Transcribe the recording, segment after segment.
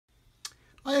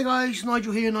Hi guys,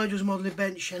 Nigel here, Nigel's Modelling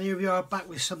Bench, and here we are back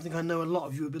with something I know a lot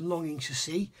of you have been longing to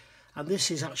see, and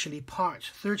this is actually part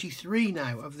 33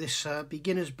 now of this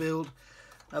beginner's build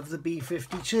of the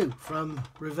B52 from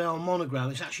Revell Monogram.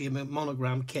 It's actually a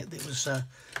Monogram kit that was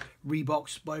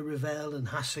reboxed by Revell and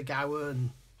Hasegawa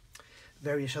and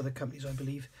various other companies, I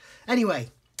believe. Anyway,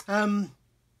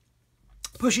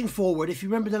 pushing forward, if you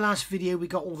remember the last video, we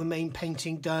got all the main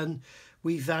painting done.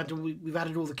 We've added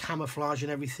all the camouflage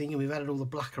and everything, and we've added all the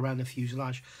black around the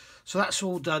fuselage. So that's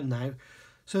all done now.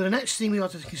 So the next thing we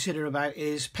ought to consider about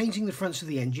is painting the fronts of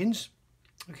the engines.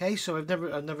 Okay, so I've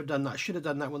never done that. I should have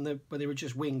done that when they were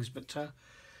just wings, but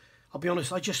I'll be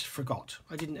honest, I just forgot.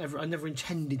 I never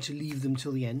intended to leave them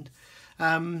till the end.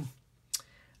 And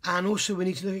also we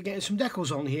need to look at getting some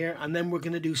decals on here, and then we're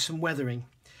going to do some weathering.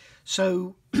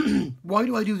 So why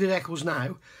do I do the decals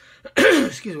now?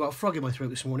 Excuse me, I've got a frog in my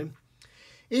throat this morning.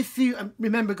 If you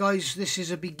remember, guys, this is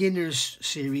a beginner's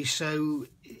series, so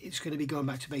it's going to be going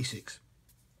back to basics.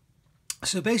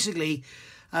 So basically,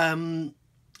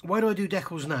 why do I do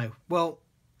decals now? Well,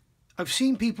 I've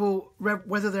seen people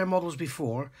weather their models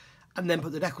before and then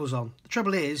put the decals on. The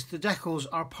trouble is, the decals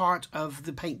are part of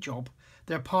the paint job.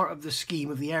 They're part of the scheme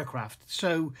of the aircraft.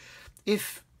 So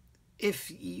if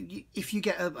you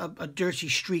get a dirty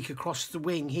streak across the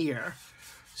wing here,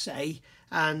 say,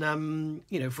 and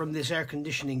you know, from this air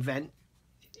conditioning vent,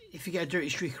 if you get a dirty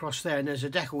streak across there and there's a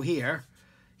decal here,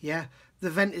 yeah, the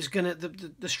vent is gonna,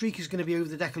 the streak is gonna be over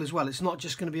the decal as well. It's not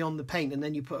just gonna be on the paint and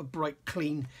then you put a bright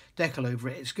clean decal over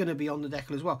it. It's gonna be on the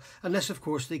decal as well, unless of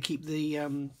course they keep the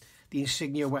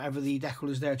insignia, whatever the decal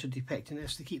is there to depict, and it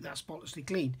has to keep that spotlessly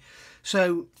clean.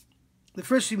 So the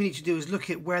first thing we need to do is look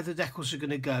at where the decals are going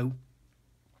to go,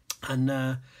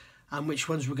 and which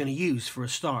ones we're going to use for a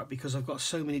start, because I've got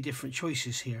so many different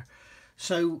choices here.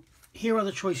 So here are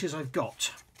the choices I've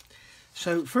got.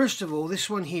 So first of all, this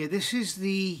one here, this is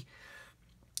the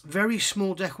very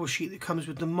small decal sheet that comes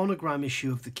with the Monogram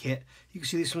issue of the kit. You can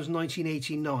see this one's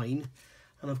 1989,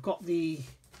 and I've got the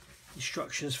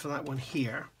instructions for that one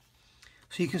here.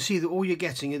 So you can see that all you're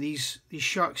getting are these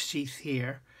shark's teeth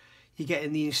here. You're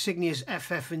getting the insignias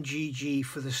FF and GG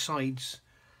for the sides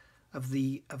of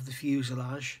the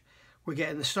fuselage. We're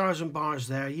getting the stars and bars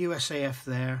there, USAF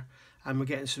there, and we're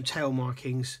getting some tail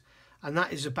markings, and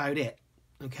that is about it.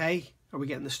 Okay, or we're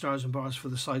getting the stars and bars for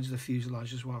the sides of the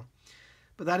fuselage as well,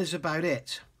 but that is about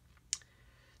it.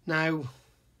 Now,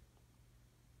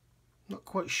 not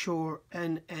quite sure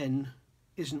NN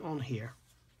isn't on here.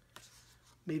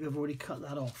 Maybe I've already cut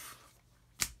that off.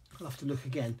 I'll have to look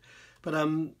again. But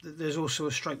there's also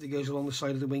a stripe that goes along the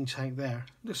side of the wing tank there.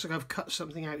 Looks like I've cut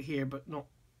something out here, but not,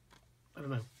 I don't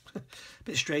know. A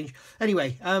bit strange.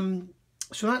 Anyway,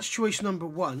 so that's choice number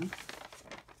one.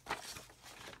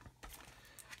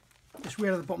 It's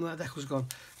weird at the bottom of that decal's gone.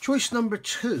 Choice number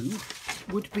two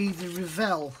would be the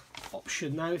Revell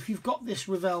option. Now, if you've got this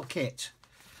Revell kit,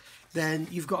 then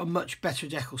you've got a much better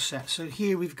decal set. So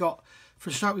here we've got, for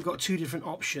a start, we've got two different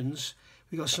options.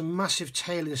 We've got some massive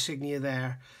tail insignia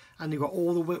there, and we've got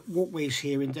all the walkways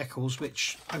here in decals,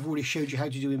 which I've already showed you how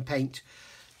to do in paint.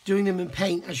 Doing them in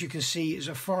paint, as you can see, is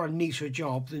a far neater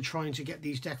job than trying to get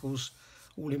these decals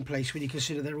all in place when you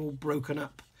consider they're all broken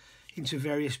up into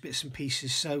various bits and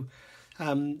pieces. So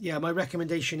yeah, my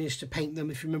recommendation is to paint them.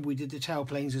 If you remember, we did the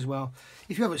tailplanes as well.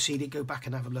 If you haven't seen it, go back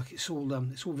and have a look. It's all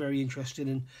very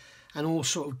interesting and all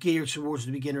sort of geared towards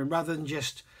the beginner. And rather than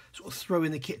just sort of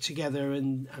throwing the kit together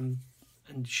and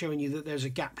showing you that there's a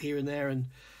gap here and there and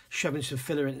shoving some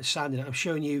filler in and sanding it, I'm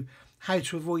showing you how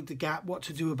to avoid the gap, what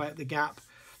to do about the gap,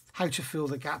 how to fill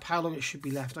the gap, how long it should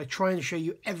be left. I try and show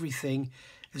you everything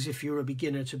as if you're a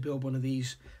beginner to build one of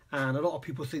these. And a lot of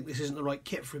people think this isn't the right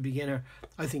kit for a beginner.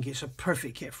 I think it's a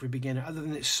perfect kit for a beginner. Other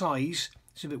than its size,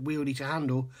 it's a bit wieldy to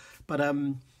handle, but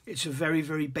it's a very,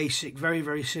 very basic, very,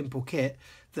 very simple kit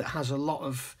that has a lot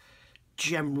of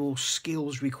general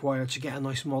skills required to get a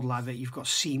nice model out of it. You've got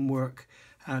seam work,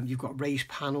 you've got raised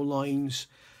panel lines.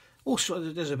 Also,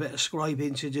 there's a bit of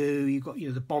scribing to do. You've got, you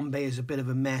know, the bomb bay is a bit of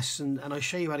a mess, and I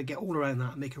show you how to get all around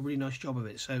that and make a really nice job of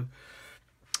it. So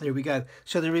there we go.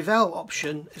 So the Revell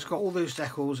option has got all those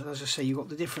decals, and as I say, you've got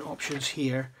the different options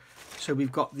here. So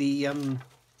we've got the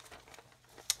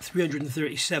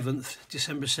 337th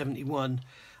December 71,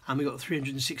 and we've got the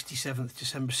 367th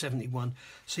December 71.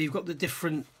 So you've got the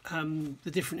different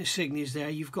insignias there.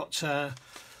 You've got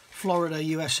Florida,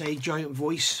 USA, Giant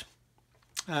Voice,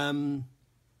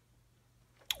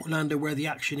 Orlando, where the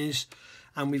action is,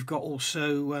 and we've got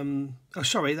also oh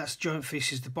sorry, that's Giant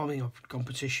Faces, the bombing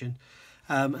competition,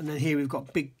 and then here we've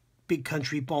got Big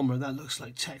Country Bomber. That looks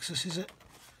like Texas, is it?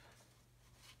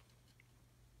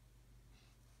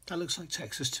 That looks like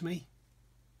Texas to me.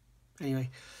 Anyway,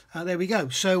 there we go.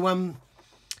 So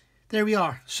there we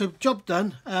are. So job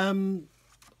done. I'm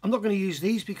not going to use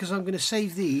these because I'm going to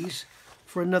save these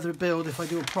for another build if I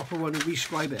do a proper one and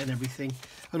rescribe it and everything.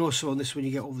 And also on this one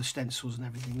you get all the stencils and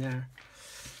everything there.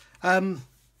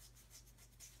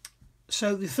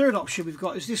 So the third option we've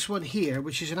got is this one here,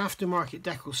 which is an aftermarket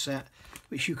decal set,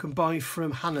 which you can buy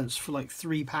from Hannants for like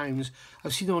 £3.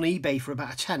 I've seen it on eBay for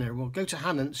about a tenner. Well, go to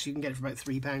Hannants, you can get it for about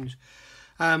 £3.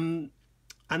 And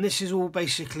this is all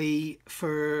basically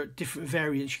for different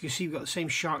variants. You can see we've got the same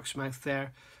shark's mouth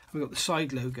there, and we've got the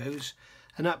side logos.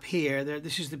 And up here,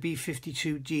 this is the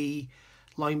B-52D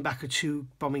Linebacker 2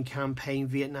 bombing campaign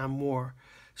Vietnam War.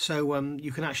 So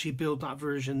you can actually build that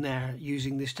version there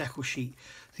using this decal sheet.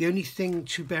 The only thing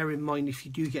to bear in mind if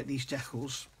you do get these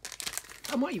decals,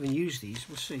 I might even use these,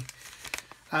 we'll see.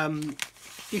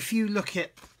 If you look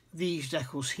at these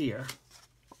decals here,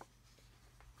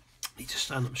 I need to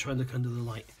stand up and try and look under the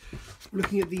light.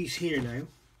 Looking at these here now,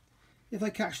 if I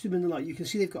catch them in the light, you can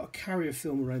see they've got a carrier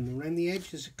film around them. Around the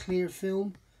edge there's a clear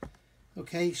film.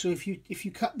 Okay, so if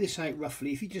you cut this out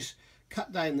roughly, if you just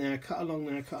cut down there, cut along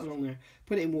there, cut along there,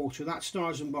 put it in water, that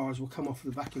stars and bars will come off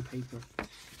of the backing paper.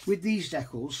 With these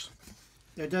decals,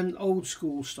 they're done old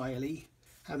school style-y,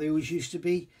 how they always used to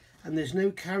be, and there's no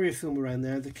carrier film around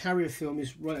there. The carrier film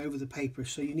is right over the paper,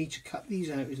 so you need to cut these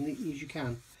out as neatly as you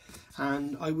can.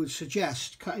 And I would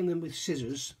suggest cutting them with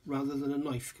scissors rather than a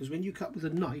knife, because when you cut with a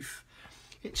knife,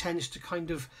 it tends to kind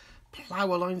of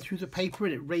plough a line through the paper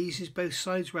and it raises both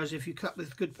sides, whereas if you cut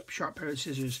with a good sharp pair of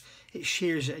scissors, it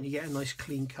shears it and you get a nice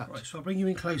clean cut. Right, so I'll bring you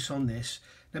in close on this.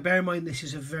 Now bear in mind this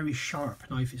is a very sharp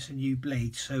knife, it's a new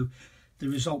blade, so the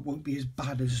result won't be as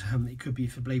bad as it could be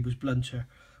if the blade was blunter,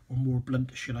 or more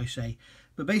blunt should I say.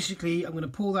 But basically I'm going to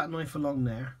pull that knife along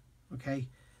there, okay,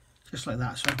 just like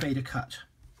that, so I've made a cut.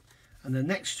 And then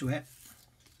next to it,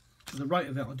 to the right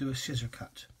of it, I'll do a scissor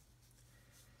cut.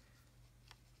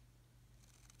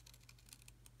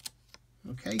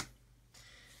 Okay,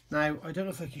 now I don't know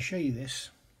if I can show you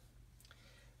this,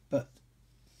 but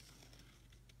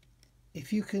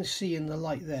if you can see in the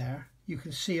light there, you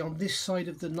can see on this side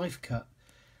of the knife cut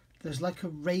there's like a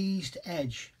raised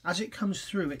edge. As it comes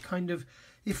through, it kind of,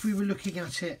 if we were looking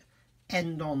at it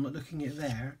end on, looking at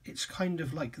there, it's kind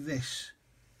of like this.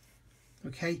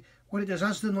 Okay, what it does,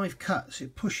 as the knife cuts,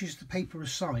 it pushes the paper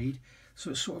aside,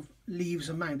 so it sort of leaves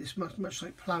a mound. It's much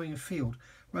like ploughing a field,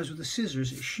 whereas with the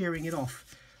scissors it's shearing it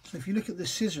off. So if you look at the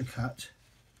scissor cut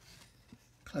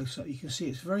close up, you can see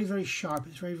it's very, very sharp,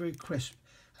 it's very, very crisp,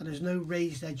 and there's no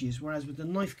raised edges, whereas with the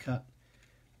knife cut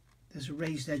there's a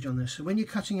raised edge on there. So when you're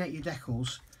cutting out your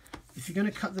decals, if you're going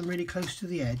to cut them really close to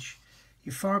the edge,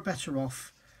 you're far better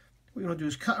off, what you want to do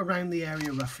is cut around the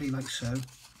area roughly like so.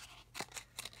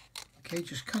 Okay,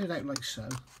 just cut it out like so.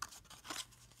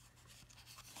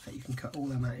 So you can cut all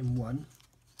them out in one,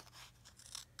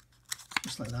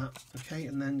 just like that. Okay,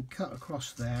 and then cut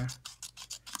across there.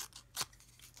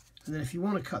 And then if you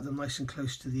want to cut them nice and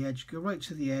close to the edge, go right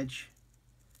to the edge.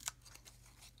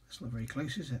 That's not very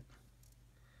close, is it?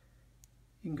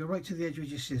 You can go right to the edge with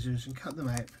your scissors and cut them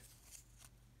out.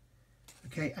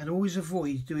 Okay, and always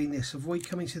avoid doing this. Avoid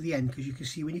coming to the end, because you can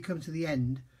see when you come to the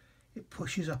end, it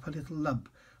pushes up a little lump.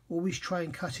 Always try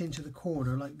and cut into the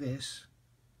corner like this.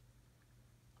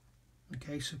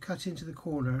 Okay, so cut into the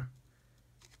corner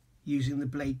using the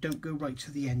blade. Don't go right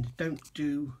to the end. Don't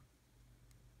do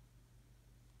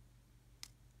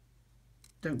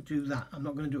that. I'm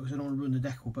not going to do it because I don't want to ruin the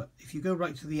decal, but if you go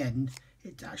right to the end,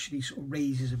 it actually sort of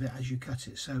raises a bit as you cut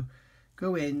it. So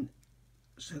go in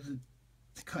so that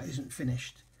the cut isn't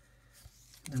finished.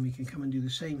 And then we can come and do the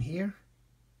same here.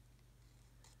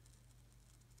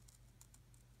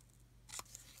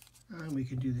 And we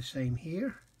can do the same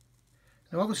here.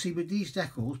 Now obviously with these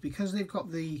decals, because they've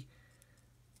got the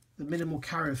minimal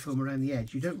carrier film around the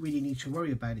edge, you don't really need to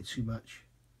worry about it too much.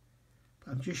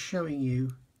 But I'm just showing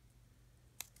you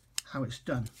how it's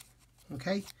done.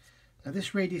 Okay, now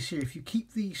this radius here, if you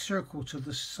keep the circle to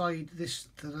the side,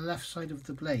 to the left side of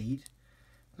the blade,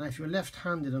 now if you're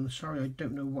left-handed, I'm sorry, I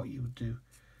don't know what you would do,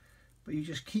 but you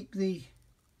just keep it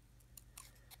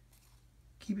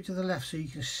to the left so you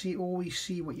can always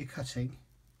see what you're cutting.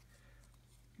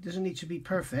 It doesn't need to be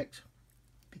perfect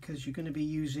because you're going to be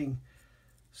using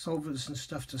solvents and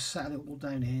stuff to settle it all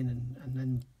down in and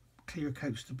then clear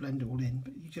coats to blend it all in,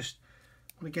 but you just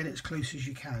want to get it as close as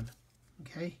you can.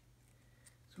 Okay,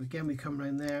 so again we come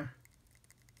around there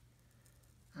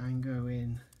and go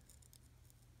in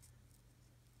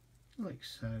like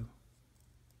so,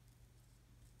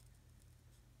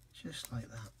 just like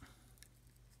that.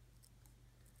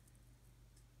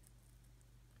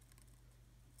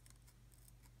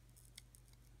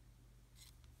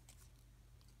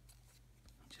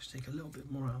 Let's take a little bit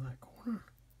more out of that corner.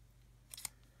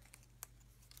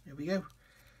 There we go.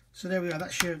 So there we are,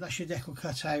 that's your decal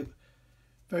cut out,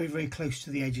 very, very close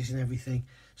to the edges and everything.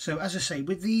 So as I say,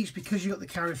 with these, because you've got the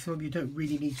carrier film, you don't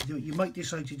really need to do it. You might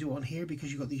decide to do it on here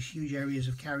because you've got these huge areas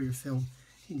of carrier film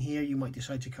in here. You might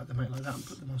decide to cut them out like that and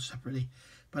put them on separately.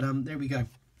 But there we go.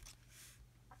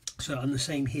 So and the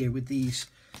same here with these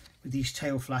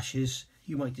tail flashes,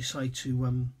 you might decide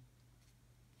to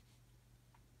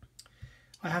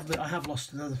I have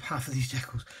lost another half of these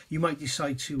decals. You might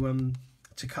decide to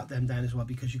cut them down as well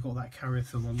because you've got that carrier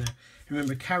film on there.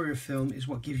 Remember, carrier film is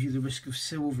what gives you the risk of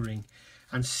silvering.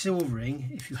 And silvering,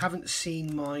 if you haven't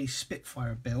seen my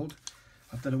Spitfire build,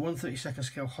 I've done a 1/32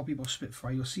 scale Hobby Boss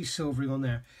Spitfire, you'll see silvering on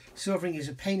there. Silvering is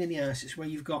a pain in the ass. It's where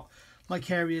you've got,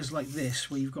 like areas like this,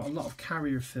 where you've got a lot of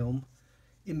carrier film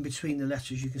in between the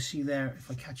letters. You can see there, if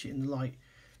I catch it in the light,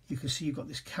 you can see you've got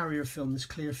this carrier film, this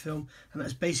clear film, and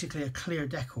that's basically a clear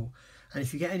decal. And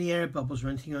if you get any air bubbles or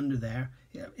anything under there,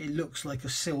 it looks like a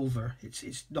silver.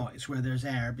 It's not, it's where there's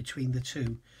air between the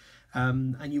two.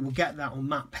 And you will get that on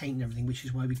matte paint and everything, which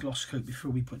is why we gloss coat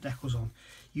before we put decals on.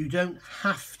 You don't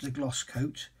have to gloss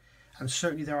coat, and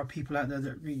certainly there are people out there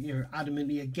that are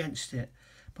adamantly against it.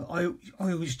 But I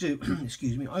always do,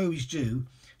 excuse me, I always do,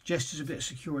 just as a bit of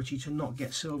security to not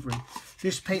get silvering.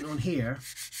 This paint on here,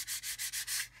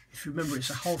 if you remember, it's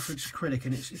a Halfords acrylic,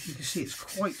 and if you can see, it's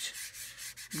quite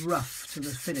rough to the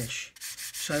finish.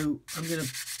 So I'm going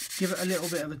to give it a little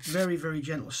bit of a very, very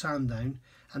gentle sand down,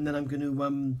 and then I'm going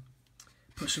to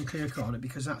put some clear coat on it,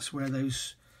 because that's where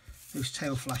those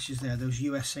tail flashes there, those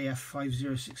USAF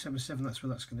 50677, that's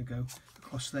where that's going to go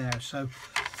across there. So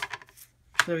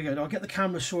there we go. Now I'll get the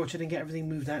camera sorted and get everything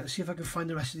moved out and see if I can find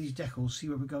the rest of these decals, see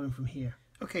where we're going from here.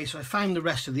 Okay, so I found the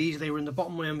rest of these. They were in the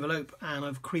bottom of my envelope and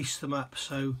I've creased them up,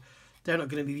 so they're not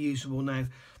going to be usable now.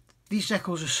 These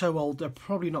decals are so old, they're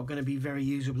probably not going to be very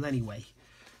usable anyway.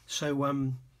 So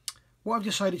what I've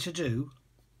decided to do,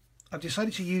 I've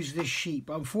decided to use this sheet,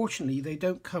 but unfortunately they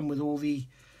don't come with all the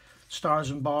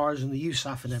stars and bars and the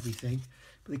USAF and everything,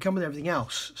 but they come with everything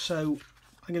else. So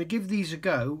I'm going to give these a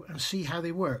go and see how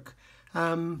they work. So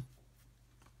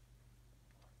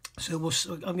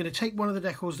I'm going to take one of the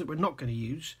decals that we're not going to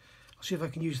use. I'll see if I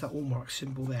can use that Allmark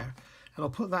symbol there, and I'll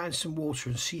put that in some water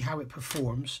and see how it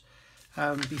performs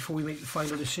before we make the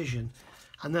final decision.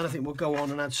 And then I think we'll go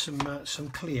on and add some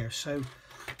clear. So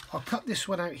I'll cut this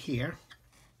one out here.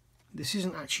 This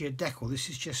isn't actually a decal, this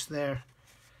is just their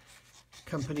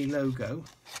company logo.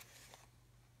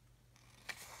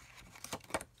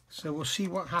 So we'll see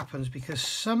what happens, because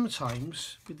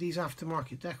sometimes with these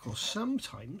aftermarket decals,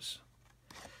 sometimes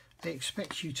they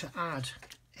expect you to add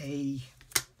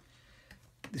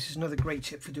this is another great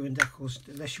tip for doing decals,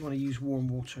 unless you want to use warm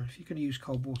water. If you're going to use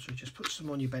cold water, just put some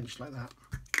on your bench like that,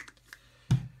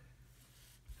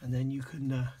 and then you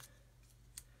can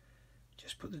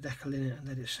just put the decal in it and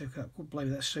let it soak up. God blimey,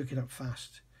 that's soaking up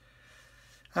fast.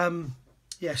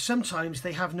 Yeah, sometimes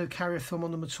they have no carrier film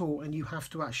on them at all, and you have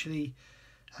to actually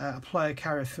apply a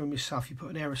carrier film yourself. You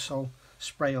put an aerosol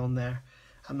spray on there,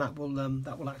 and that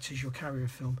will act as your carrier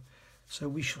film. So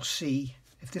we shall see.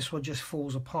 If this one just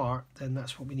falls apart, then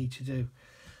that's what we need to do.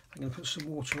 I'm going to put some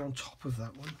water on top of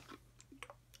that one.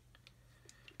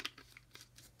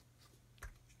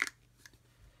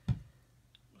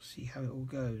 We'll see how it all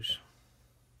goes.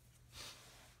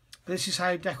 But this is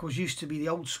how decals used to be, the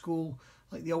old school,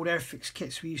 like the old Airfix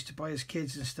kits we used to buy as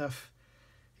kids and stuff.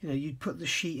 You know, you'd put the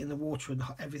sheet in the water and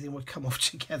everything would come off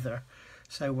together.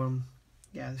 So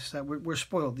yeah, we're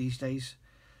spoiled these days.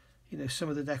 You know, some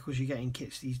of the decals you get in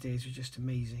kits these days are just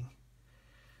amazing.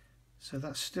 So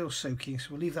that's still soaking,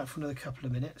 so we'll leave that for another couple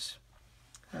of minutes.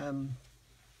 And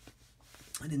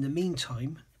in the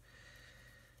meantime,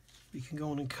 we can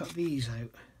go on and cut these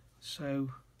out. So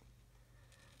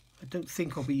I don't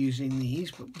think I'll be using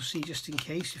these, but we'll see just in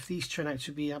case. If these turn out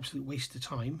to be an absolute waste of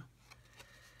time,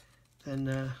 then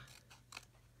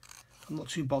I'm not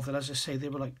too bothered. As I say, they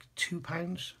were like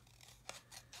 £2.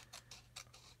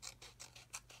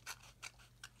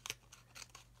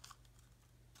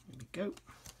 Go.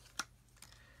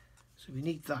 So we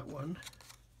need that one.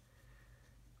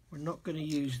 We're not going to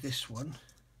use this one.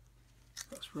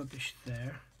 That's rubbish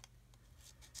there.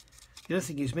 The other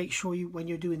thing is, make sure you, when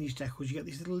you're doing these decals, you get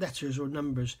these little letters or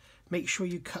numbers, make sure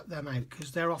you cut them out,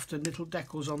 because they're often little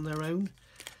decals on their own,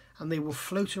 and they will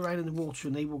float around in the water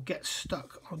and they will get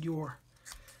stuck on your,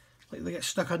 like they get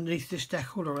stuck underneath this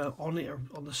decal or on it or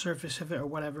on the surface of it or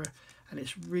whatever, and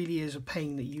it really is a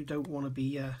pain that you don't want to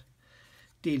be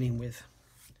dealing with.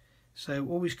 So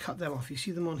always cut them off. You see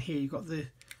them on here, you've got the,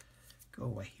 go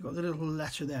away, you've got the little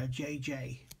letter there,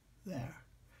 JJ there.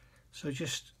 So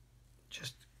just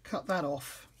just cut that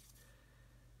off.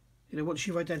 You know, once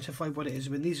you've identified what it is,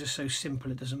 I mean, these are so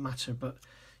simple it doesn't matter, but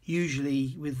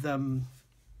usually with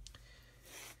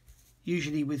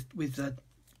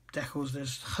decals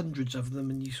there's hundreds of them,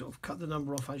 and you sort of cut the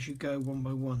number off as you go one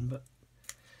by one. But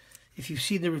if you've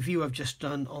seen the review I've just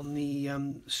done on the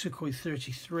Sukhoi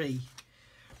 33,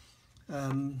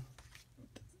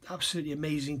 absolutely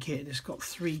amazing kit. It's got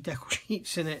 3 decal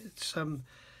sheets in it.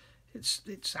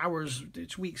 It's hours,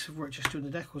 it's weeks of work just doing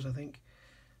the decals, I think.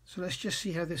 So let's just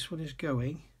see how this one is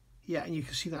going. Yeah, and you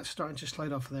can see that starting to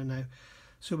slide off there now.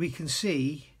 So we can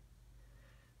see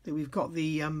that we've got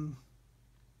the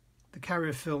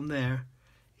carrier film there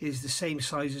is the same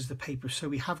size as the paper, so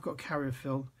we have got carrier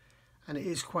film, and it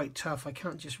is quite tough. I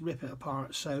can't just rip it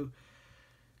apart, so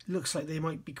it looks like they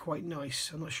might be quite nice.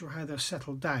 I'm not sure how they'll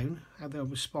settle down, how they'll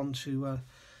respond to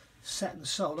set and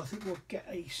sold. I think we'll get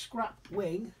a scrap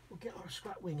wing. We'll get our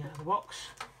scrap wing out of the box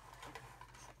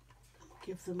and we'll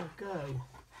give them a go.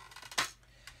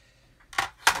 So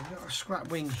we've got our scrap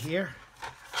wing here.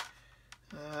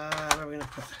 Where are we going to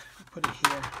put it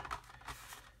here?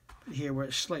 Put it here where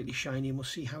it's slightly shiny, and we'll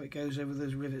see how it goes over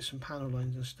those rivets and panel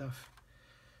lines and stuff.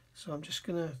 So I'm just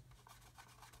going to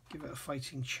give it a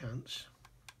fighting chance.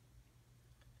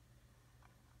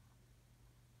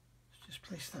 Let's just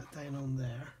place that down on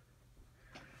there.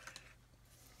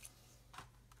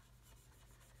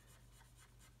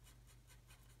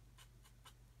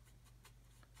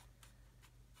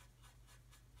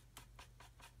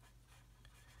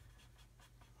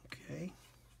 Okay.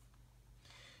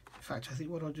 In fact, I think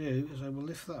what I'll do is I will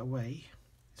lift that away.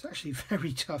 It's actually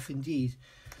very tough indeed.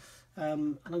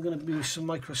 And I'm going to move some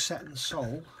Micro Set and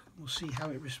Sol. We'll see how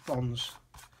it responds.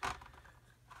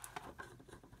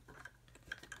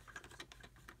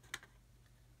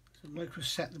 So Micro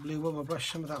Set, the blue one, we'll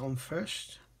brush some of that on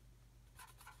first.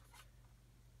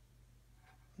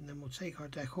 And then we'll take our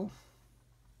decal.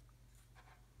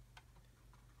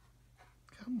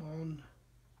 Come on.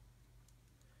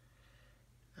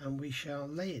 And we shall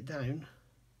lay it down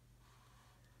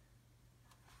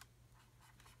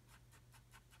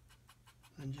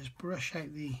and just brush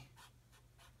out the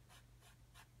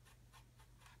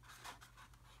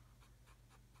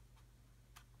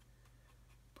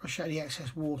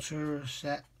excess water,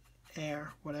 set,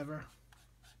 air, whatever.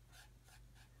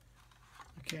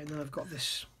 Okay, and then I've got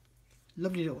this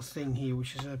lovely little thing here,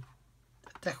 which is a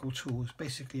decal tool. It's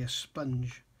basically a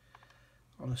sponge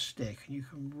on a stick, and you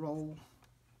can roll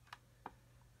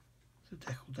the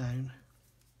decal down,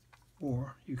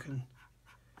 or you can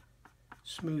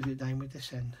smooth it down with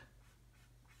this end.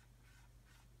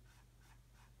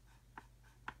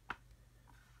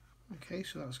 Okay,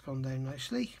 so that's gone down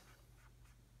nicely.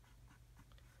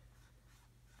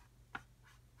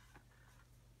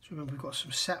 So remember, we've got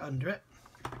some set under it,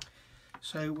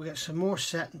 so we'll get some more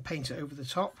set and paint it over the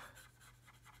top.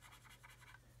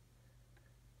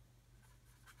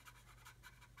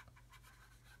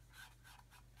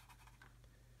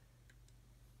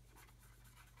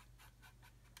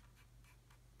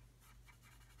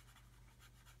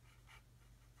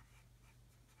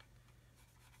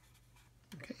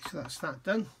 Okay, so that's that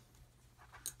done.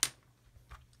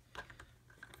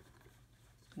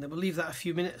 And then we'll leave that a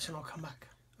few minutes and I'll come back.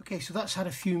 Okay, so that's had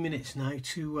a few minutes now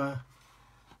to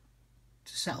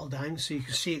settle down. So you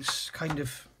can see it's kind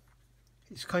of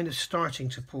starting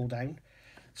to pull down.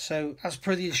 So as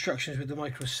per the instructions with the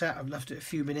Micro Set, I've left it a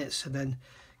few minutes and then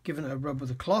given it a rub with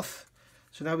a cloth.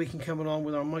 So now we can come along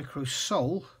with our Micro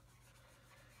Sol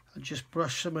and just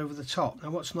brush some over the top. Now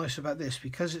what's nice about this,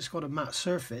 because it's got a matte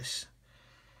surface,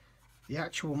 the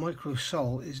actual Micro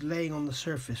Sol is laying on the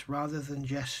surface rather than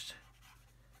just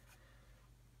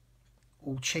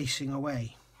all chasing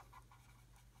away.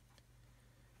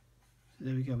 So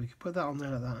there we go, we can put that on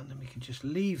there like that, and then we can just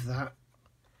leave that.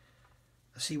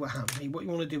 Let's see what happens. What you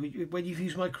want to do when you've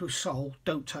used Micro Sol,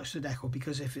 don't touch the decal,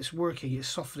 because if it's working, it's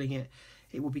softening it,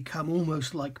 it will become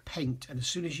almost like paint, and as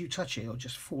soon as you touch it, it'll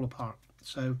just fall apart.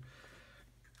 So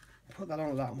put that on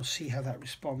like that and we'll see how that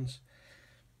responds.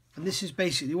 And this is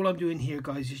basically all I'm doing here,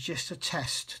 guys, is just a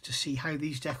test to see how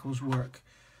these decals work.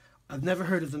 I've never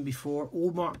heard of them before,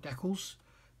 all marked decals,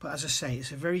 but as I say,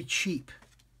 it's a very cheap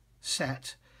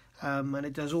set, and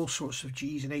it does all sorts of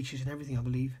G's and H's and everything, I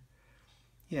believe.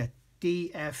 Yeah,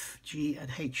 D, F, G and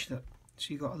H. So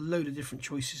you've got a load of different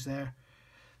choices there,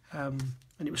 and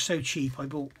it was so cheap I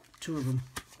bought 2 of them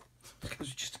because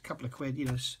it's just a couple of quid, you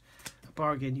know, it's a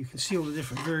bargain. You can see all the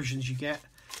different versions you get.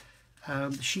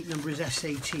 The sheet number is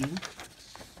S18,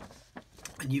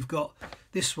 and you've got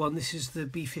this one. This is the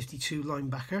B52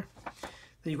 Linebacker.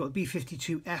 Then you've got the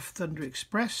B52F Thunder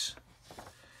Express,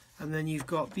 And then you've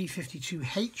got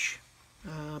B-52H,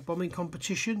 Bombing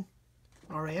Competition,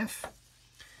 RAF.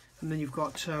 And then you've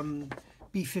got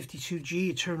B-52G,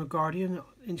 Eternal Guardian,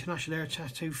 International Air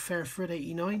Tattoo, Fairford,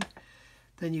 89.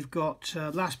 Then you've got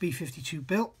last B-52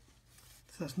 built.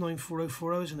 So that's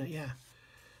 94040, isn't it? Yeah.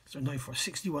 So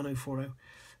 61040.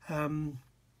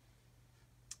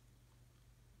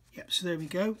 Yep, so there we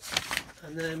go.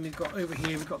 And then we've got over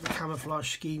here, we've got the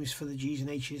camouflage schemes for the G's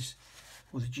and H's.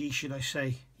 Or the G, should I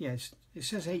say. Yeah, it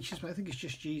says H's, but I think it's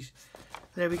just G's.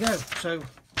 There we go. So,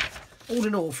 all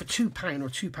in all, for £2 or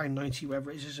 £2.90,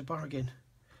 whatever it is a bargain.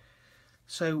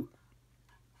 So,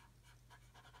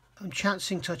 I'm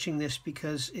chancing touching this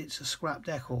because it's a scrap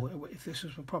decal. If this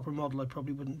was a proper model, I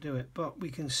probably wouldn't do it. But we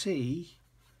can see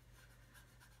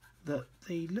that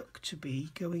they look to be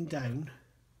going down.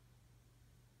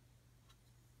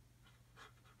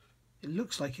 It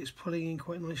looks like it's pulling in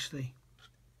quite nicely.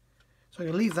 So I'm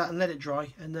going to leave that and let it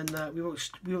dry, and then we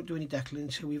won't do any decaling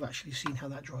until we've actually seen how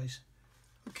that dries.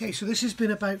 Okay, so this has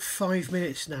been about 5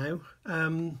 minutes now,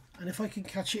 and if I can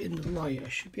catch it in the light, I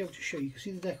should be able to show you. You can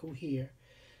see the decal here,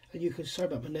 and you can, sorry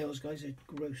about my nails guys, they're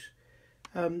gross.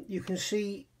 You can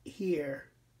see here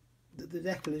that the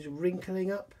decal is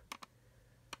wrinkling up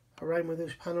around where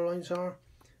those panel lines are.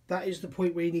 That is the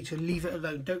point where you need to leave it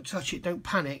alone. Don't touch it, don't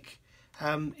panic.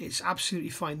 It's absolutely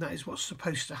fine. That is what's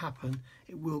supposed to happen.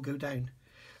 It will go down.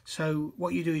 So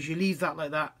what you do is you leave that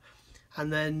like that,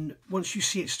 and then once you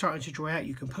see it starting to dry out,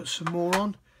 you can put some more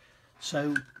on.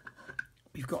 So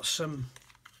we've got some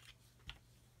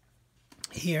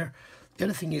here. The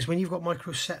other thing is, when you've got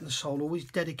micro set and sole, always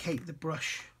dedicate the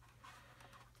brush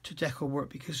to decal work,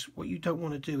 because what you don't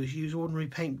want to do is use ordinary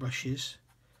paint brushes.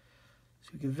 So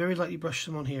you can very lightly brush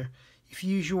them on here. If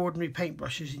you use your ordinary paint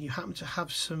brushes and you happen to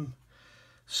have some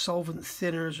solvent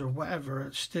thinners or whatever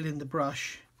still in the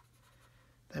brush,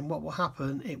 then what will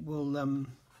happen, it will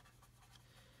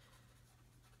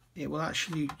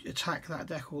actually attack that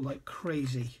decal like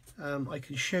crazy. I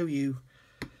can show you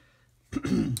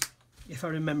if I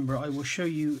remember, I will show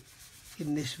you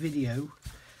in this video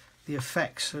the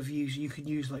effects of you can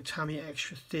use like Tamiya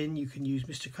Extra Thin, you can use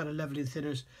Mr. Colour Leveling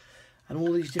Thinners, and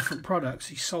all these different products,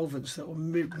 these solvents that will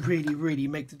really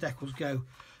make the decals go.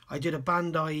 I did a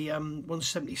Bandai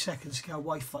 1/72 scale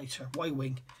Y-Fighter,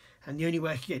 Y-Wing, and the only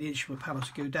way I could get the instrument panel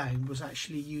to go down was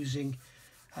actually using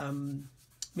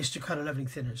Mr. Colour Leveling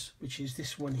Thinners, which is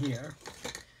this one here,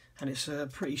 and it's a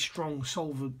pretty strong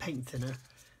solvent paint thinner,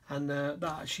 and that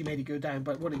actually made it go down.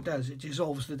 But what it does, it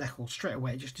dissolves the decal straight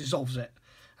away, it just dissolves it,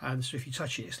 and so if you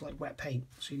touch it, it's like wet paint,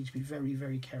 so you need to be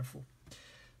very careful.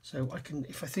 So I can,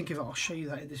 if I think of it, I'll show you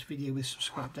that in this video with some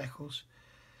scrap decals.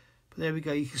 But there we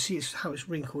go, you can see how it's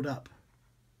wrinkled up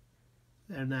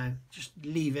there now. Just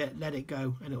leave it, let it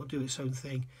go, and it'll do its own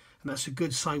thing. And that's a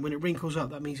good sign. When it wrinkles up,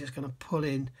 that means it's going to pull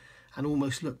in and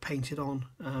almost look painted on.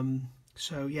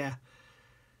 So yeah,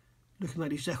 looking like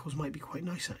these decals might be quite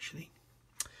nice actually.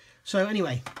 So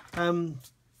anyway, the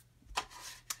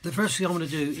first thing I'm going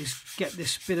to do is get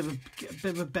this bit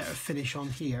of a better finish on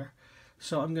here.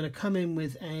 So I'm going to come in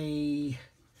with a,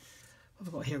 what have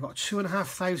I got here? I've got a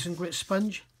 2,500 grit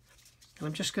sponge. And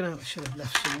I'm just going to, I should have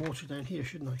left some water down here,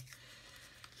 shouldn't I?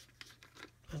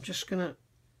 I'm just going to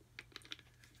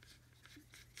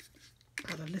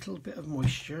add a little bit of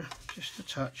moisture, just a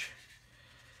touch,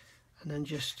 and then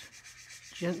just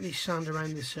gently sand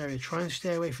around this area. Try and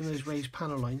stay away from those raised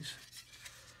panel lines.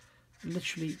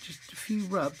 Literally just a few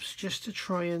rubs just to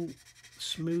try and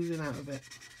smooth it out a bit.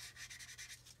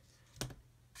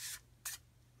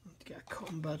 Get a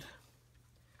cotton bud.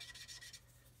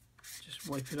 Just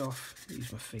wipe it off.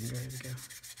 Use my finger. Here we go.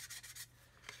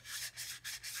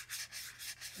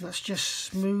 And let's just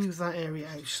smooth that area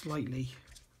out slightly.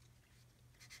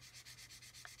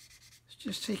 It's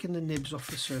just taking the nibs off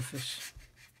the surface.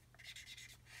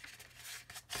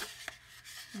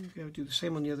 There we go. Do the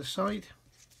same on the other side.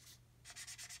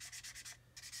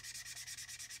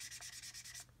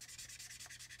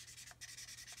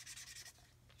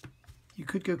 You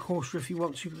could go coarser if you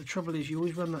want to, but the trouble is you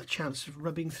always run that chance of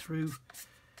rubbing through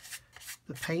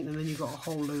the paint and then you've got a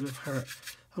whole load of hurt.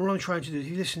 And what I'm trying to do, if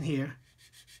you listen here,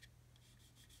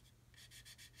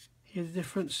 hear the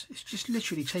difference? It's just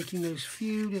literally taking those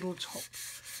few little top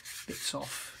bits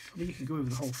off. I mean, you can go over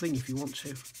the whole thing if you want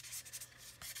to,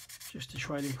 just to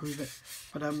try and improve it,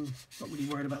 but I'm not really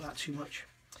worried about that too much.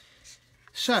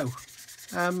 So,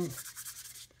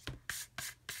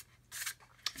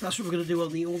 that's what we're going to do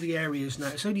on all the areas now.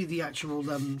 It's only the actual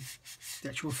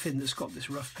fin that's got this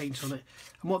rough paint on it.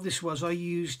 And what this was, I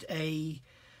used a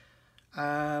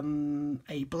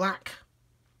black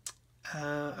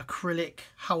acrylic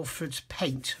Halford's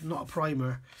paint, not a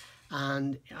primer,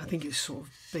 and I think it's sort of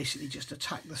basically just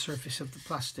attacked the surface of the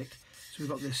plastic, so we've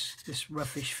got this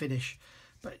roughish finish.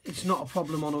 But it's not a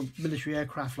problem on a military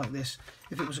aircraft like this.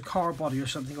 If it was a car body or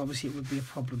something, obviously it would be a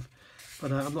problem,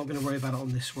 but I'm not going to worry about it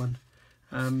on this one.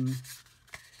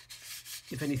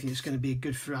 If anything, it's going to be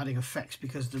good for adding effects,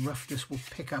 because the roughness will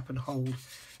pick up and hold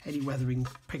any weathering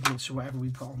pigments or whatever we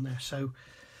put on there. So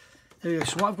there we go.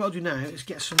 So what I've got to do now is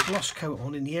get some gloss coat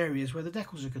on in the areas where the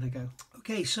decals are going to go.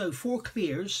 Okay, so for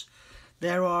clears,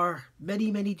 there are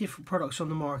many different products on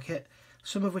the market,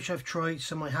 some of which I've tried,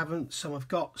 some I haven't, some I've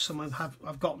got, some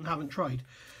I've got and haven't tried.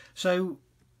 So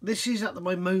this is at the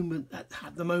moment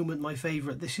my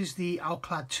favourite. This is the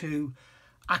Alclad 2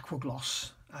 Aqua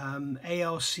Gloss,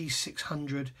 ALC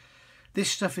 600. This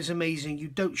stuff is amazing. You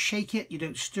don't shake it, you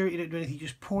don't stir it, you don't do anything, you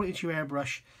just pour it into your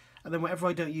airbrush, and then whatever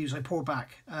I don't use I pour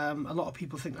back. A lot of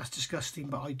people think that's disgusting,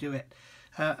 but I do it.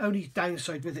 Only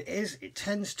downside with it is it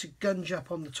tends to gunge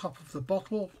up on the top of the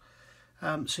bottle,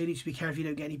 so you need to be careful you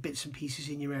don't get any bits and pieces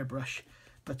in your airbrush,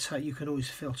 but you can always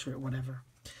filter it, whatever.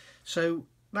 So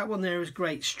that one there is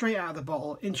great, straight out of the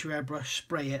bottle into your airbrush,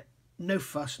 spray it, no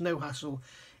fuss, no hassle.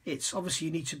 It's obviously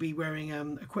you need to be wearing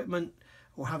equipment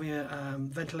or having a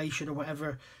ventilation or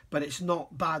whatever, but it's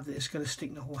not bad that it's going to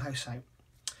stick the whole house out.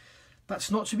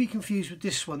 That's not to be confused with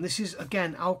this one. This is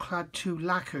again Alclad 2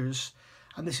 Lacquers,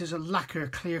 and this is a lacquer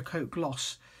clear coat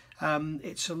gloss.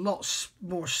 It's a lot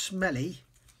more smelly,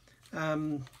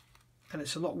 and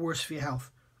it's a lot worse for your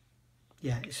health.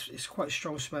 Yeah, it's quite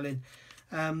strong smelling.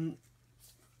 I'm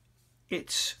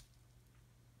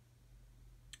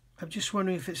just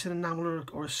wondering if it's an enamel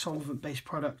or a solvent based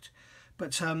product,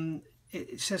 but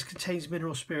it says contains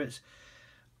mineral spirits.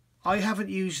 I haven't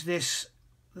used this.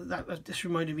 This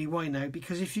reminded me why now,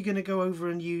 because if you're going to go over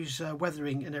and use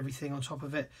weathering and everything on top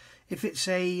of it, if it's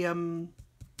a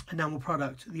enamel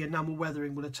product, the enamel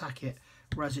weathering will attack it,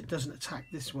 whereas it doesn't attack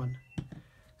this one.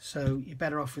 So you're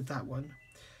better off with that one.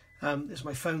 There's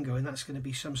my phone going. That's going to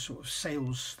be some sort of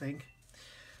sales thing.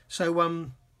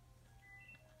 So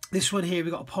this one here,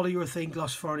 we've got a polyurethane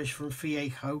gloss varnish from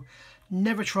Fiejo.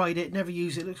 Never tried it, never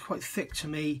used it. It looks quite thick to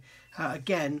me.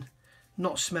 Again,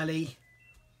 not smelly,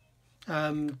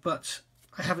 but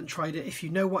I haven't tried it. If you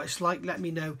know what it's like, let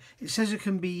me know. It says it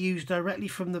can be used directly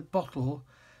from the bottle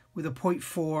with a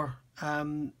 0.4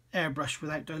 airbrush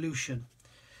without dilution.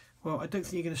 Well, I don't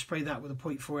think you're going to spray that with a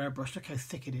 0.4 airbrush. Look how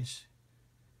thick it is.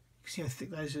 You can see how thick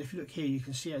that is. If you look here, you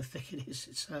can see how thick it is.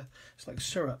 It's like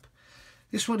syrup.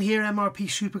 This one here, MRP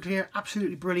Super Clear,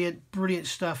 absolutely brilliant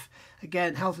stuff.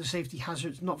 Again, health and safety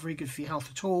hazards, not very good for your health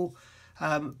at all,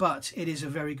 but it is a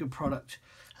very good product.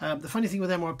 The funny thing with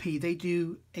MRP, they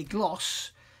do a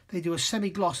gloss, they do a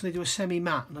semi-gloss, and they do a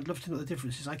semi-matte, and I'd love to know what the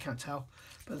difference is. I can't tell,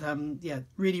 but yeah,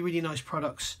 really nice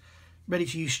products, ready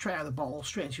to use straight out of the bottle,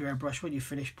 straight into your airbrush. When you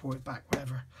finish, pour it back,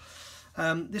 whatever.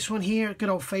 This one here, good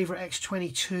old favourite,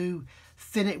 X22.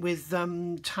 Thin it with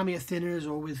Tamiya thinners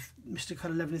or with Mr.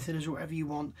 Colour Leveling thinners or whatever you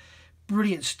want.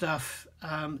 Brilliant stuff.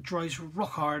 Dries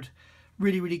rock hard.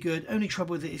 Really good. Only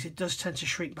trouble with it is it does tend to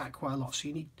shrink back quite a lot, so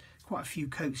you need quite a few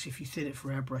coats if you thin it for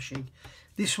airbrushing.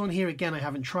 This one here, again, I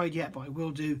haven't tried yet, but I will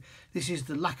do. This is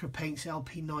the Lacquer Paints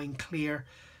LP9 Clear.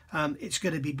 It's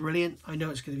going to be brilliant. I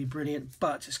know it's going to be brilliant,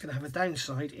 but it's going to have a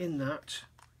downside in that.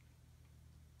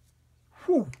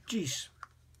 Whew, jeez.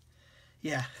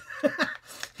 Yeah,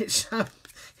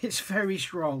 it's very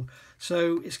strong,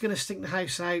 so it's going to stink the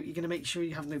house out. You're going to make sure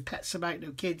you have no pets about,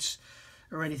 no kids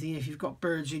or anything. If you've got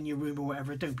birds in your room or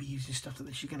whatever, don't be using stuff like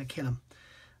this. You're going to kill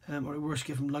them, or at worst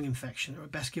give them lung infection, or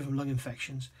at best give them lung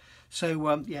infections.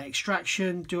 So yeah,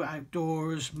 extraction, do it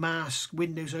outdoors, mask,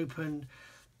 windows open,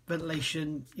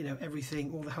 ventilation, you know,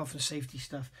 everything, all the health and safety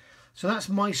stuff. So that's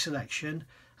my selection,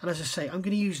 and as I say, I'm going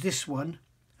to use this one.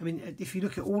 I mean, if you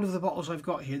look at all of the bottles I've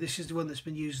got here, this is the one that's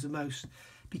been used the most,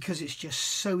 because it's just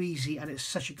so easy and it's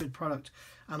such a good product.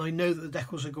 And I know that the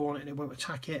decals will go on it and it won't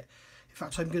attack it. In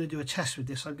fact, I'm going to do a test with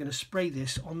this. I'm going to spray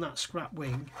this on that scrap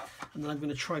wing, and then I'm going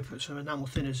to try put some enamel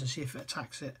thinners and see if it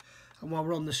attacks it. And while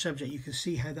we're on the subject, you can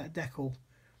see how that decal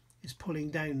is pulling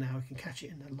down now. I can catch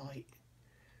it in the light.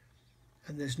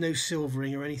 And there's no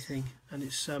silvering or anything. And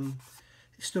it's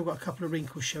still got a couple of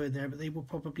wrinkles showing there, but they will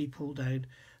probably pull down.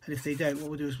 And if they don't, what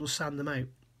we'll do is we'll sand them out.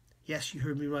 Yes, you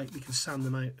heard me right, we can sand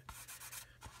them out.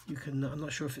 You can, I'm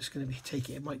not sure if it's going to be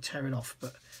taking it might tear it off,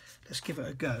 but let's give it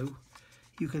a go.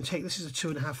 You can take, this is a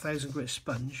 2,500 grit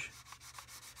sponge.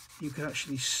 You can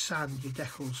actually sand your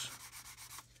decals.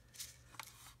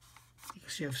 You can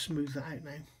see I've smoothed that out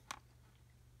now.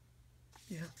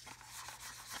 Yeah.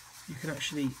 You can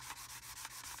actually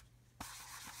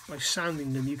by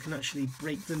sanding them, you can actually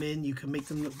break them in, you can make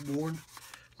them look worn.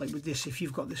 Like with this, if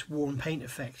you've got this worn paint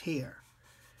effect here,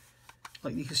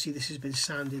 like you can see this has been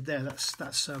sanded there, that's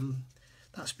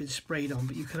been sprayed on,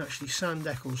 but you can actually sand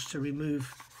decals to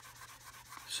remove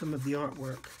some of the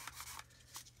artwork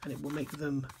and it will make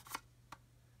them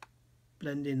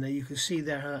blend in there. You can see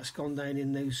there how that's gone down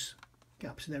in those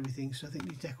gaps and everything, so I think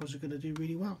these decals are going to do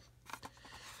really well.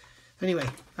 Anyway,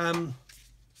 I'm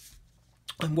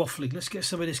waffling. Let's get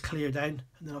some of this clear down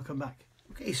and then I'll come back.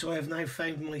 Okay, so I have now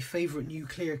found my favourite new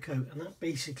clear coat, and that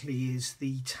basically is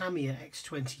the Tamiya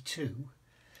X22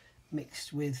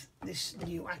 mixed with this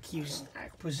new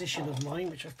acquisition of mine,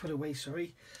 which I've put away,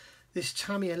 sorry. This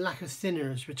Tamiya Lacquer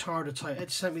Thinners Retarder-Type.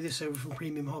 Ed sent me this over from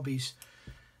Premium Hobbies.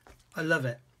 I love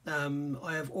it.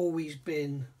 I have always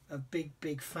been a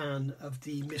big fan of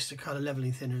the Mr. Colour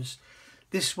levelling thinners.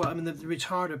 This one, I mean, the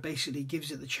retarder basically gives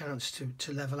it the chance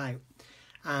to level out.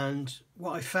 And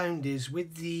what I found is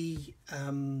with the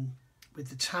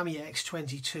Tamiya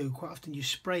X22, quite often you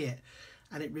spray it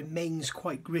and it remains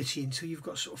quite gritty until you've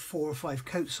got sort of 4 or 5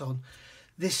 coats on.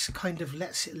 This kind of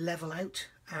lets it level out.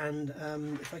 And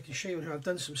if I can show you here, I've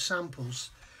done some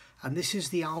samples, and this is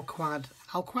the Alclad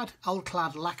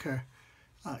Lacquer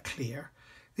clear.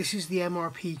 This is the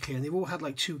MRP clear, and they've all had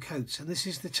like 2 coats, and this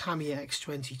is the Tamiya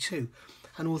X22.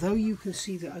 And although you can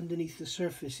see that underneath the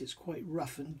surface it's quite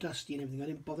rough and dusty and everything, I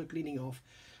didn't bother cleaning off.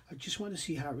 I just want to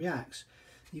see how it reacts.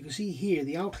 You can see here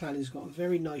the Alclad has got a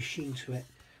very nice sheen to it.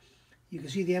 You can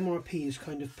see the MRP is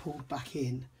kind of pulled back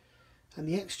in, and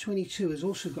the X22 has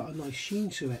also got a nice sheen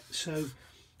to it. So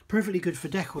perfectly good for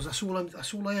decals.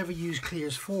 That's all I ever use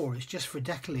clears for. It's just for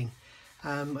decaling.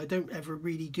 I don't ever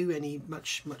really do any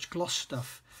much gloss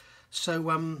stuff. So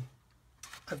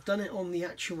I've done it on the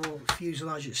actual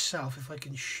fuselage itself. If I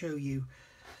can show you,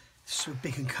 it's so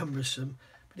big and cumbersome.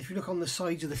 But if you look on the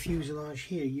sides of the fuselage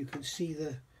here, you can see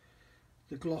the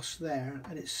gloss there,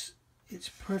 and it's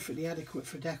perfectly adequate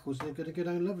for decals. They're going to go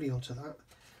down lovely onto that.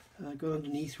 Go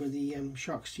underneath where the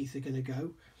shark's teeth are going to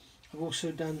go. I've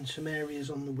also done some areas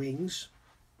on the wings,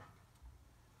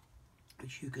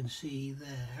 which you can see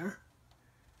there.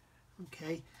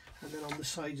 Okay, and then on the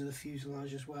sides of the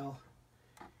fuselage as well,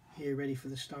 here ready for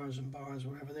the stars and bars,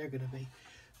 wherever they're going to be.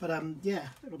 But yeah,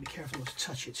 I'll be careful not to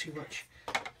touch it too much.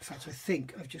 In fact, I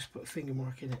think I've just put a finger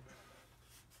mark in it.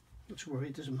 Not to worry,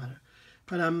 it doesn't matter.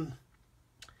 But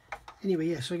anyway,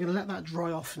 yeah, so I'm going to let that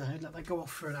dry off now, let that go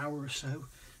off for an hour or so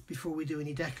before we do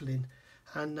any decaling.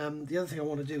 And the other thing I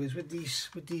want to do is with these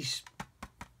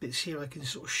bits here, I can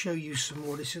sort of show you some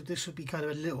more. This would be kind of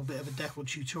a little bit of a decal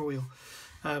tutorial.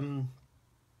 To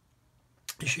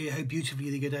show you how beautifully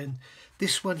they go down.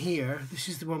 This one here, this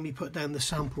is the one we put down, the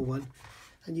sample one,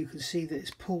 and you can see that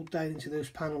it's pulled down into those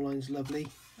panel lines lovely.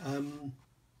 I've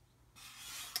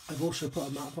also put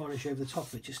a matte varnish over the top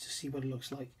of it just to see what it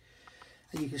looks like.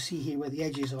 And you can see here where the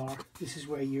edges are. This is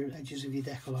where your edges of your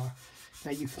decal are.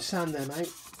 Now you can sand them out,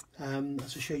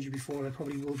 as I showed you before, and I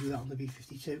probably will do that on the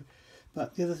V52.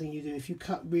 But the other thing you do, if you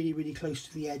cut really close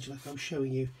to the edge like I was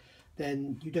showing you,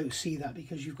 then you don't see that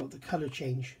because you've got the colour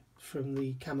change from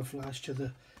the camouflage to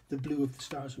the blue of the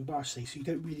stars and bars, so you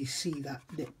don't really see that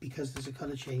nip because there's a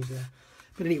colour change there.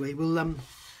 But anyway, we'll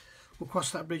cross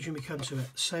that bridge when we come to it.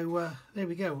 So there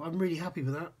we go. I'm really happy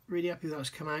with that. Really happy that it's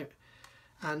come out.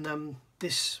 And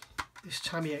this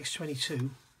Tamiya X22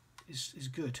 is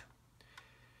good.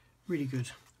 Really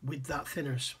good with that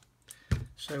thinners.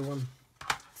 So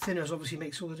thinners obviously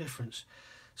makes all the difference.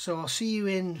 So I'll see you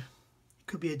in,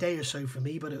 could be a day or so for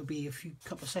me, but it'll be a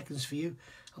couple of seconds for you,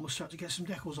 and we'll start to get some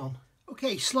decals on.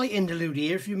 Okay, slight interlude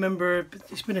here. If you remember,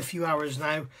 it's been a few hours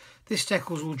now. This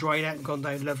decal's all dried out and gone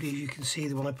down lovely, as you can see,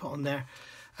 the one I put on there.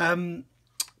 On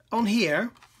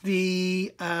here,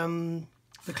 the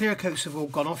clear coats have all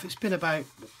gone off. It's been about,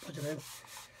 I don't know,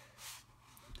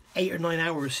 8 or 9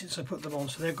 hours since I put them on,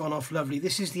 so they're gone off lovely.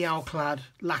 This is the Alclad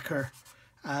Lacquer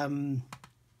clear.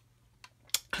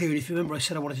 If you remember, I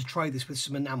said I wanted to try this with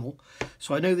some enamel.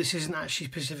 So I know this isn't actually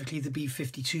specifically the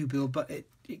B52 build, but it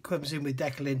comes in with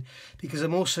decaling, because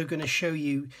I'm also going to show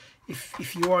you,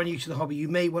 if you are new to the hobby, you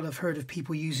may well have heard of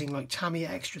people using like Tamiya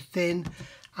Extra Thin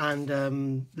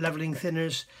and leveling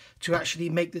thinners to actually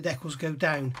make the decals go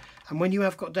down. And when you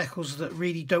have got decals that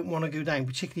really don't want to go down,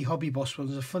 particularly Hobby Boss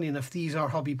ones, and funny enough, these are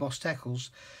Hobby Boss decals,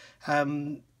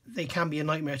 they can be a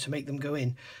nightmare to make them go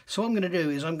in. So what I'm going to do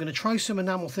is I'm going to try some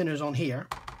enamel thinners on here,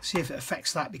 see if it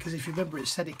affects that, because if you remember, it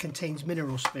said it contains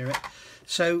mineral spirit.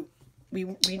 So we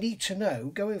need to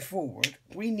know, going forward,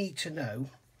 we need to know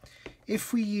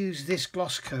if we use this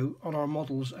gloss coat on our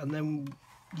models and then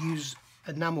use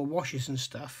enamel washes and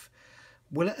stuff,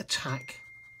 will it attack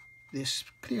this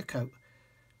clear coat?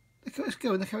 Look how it's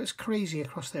going, look how it's crazy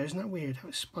across there, isn't that weird, how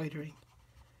it's spidering?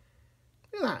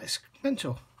 Look at that, it's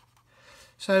mental.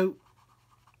 So,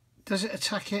 does it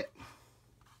attack it?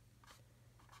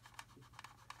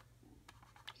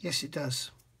 Yes, it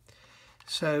does.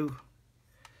 So,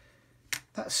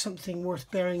 that's something worth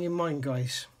bearing in mind,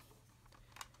 guys.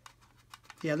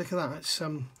 Yeah, look at that,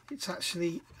 it's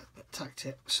actually attacked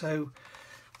it. So,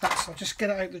 that's, I'll just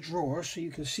get it out the drawer so you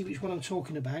can see which one I'm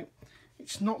talking about.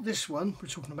 It's not this one we're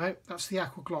talking about, that's the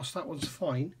Aqua Gloss, that one's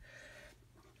fine.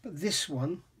 But this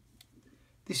one,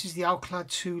 this is the Alclad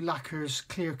 2 Lacquers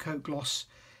Clear Coat Gloss,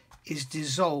 is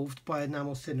dissolved by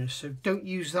enamel thinner. So don't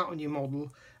use that on your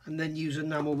model and then use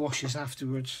enamel washes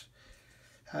afterwards.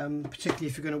 Particularly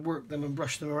if you're going to work them and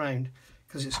brush them around,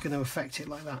 because it's going to affect it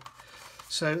like that.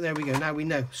 So there we go, now we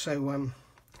know. So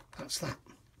that's that.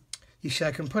 You see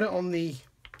I can put it on the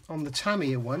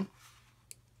Tamiya one,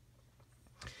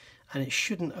 and it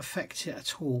shouldn't affect it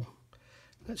at all.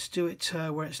 Let's do it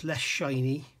where it's less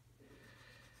shiny,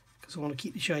 because I want to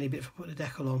keep the shiny bit for putting the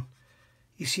decal on.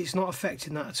 You see it's not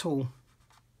affecting that at all.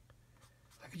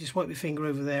 I can just wipe my finger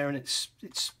over there and it's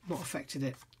not affected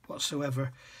it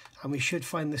whatsoever. And we should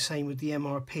find the same with the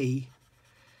MRP.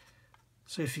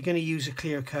 So if you're going to use a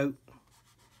clear coat,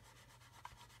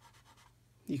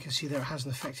 you can see there it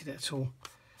hasn't affected it at all.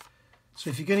 So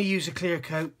if you're going to use a clear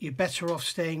coat, you're better off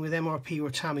staying with MRP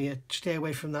or Tamiya. Stay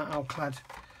away from that Alclad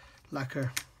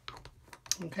lacquer.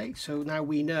 Okay, so now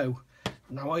we know.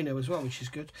 Now I know as well, which is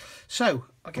good. So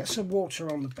I'll get some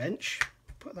water on the bench.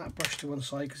 Put that brush to one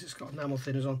side because it's got enamel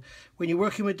thinners on. When you're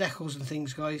working with decals and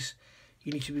things, guys,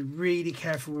 you need to be really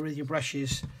careful with your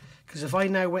brushes, because if I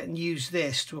now went and used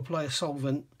this to apply a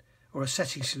solvent or a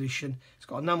setting solution, it's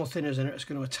got enamel thinners in it, it's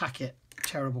going to attack it.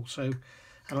 Terrible. So, and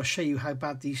I'll show you how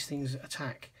bad these things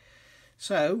attack.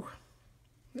 So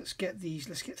let's get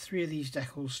 3 of these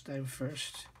decals down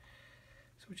first.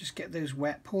 So we'll just get those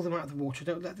wet, pull them out of the water,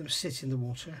 don't let them sit in the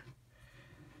water.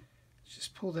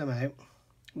 Just pull them out.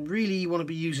 Really you want to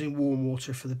be using warm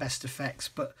water for the best effects,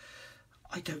 but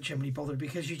I don't generally bother,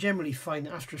 because you generally find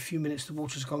that after a few minutes the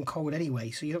water's gone cold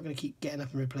anyway, so you're not going to keep getting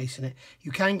up and replacing it.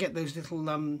 You can get those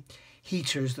little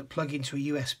heaters that plug into a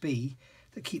USB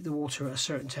that keep the water at a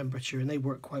certain temperature, and they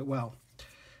work quite well.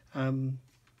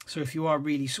 So if you are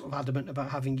really sort of adamant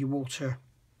about having your water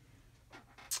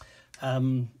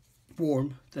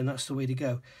warm, then that's the way to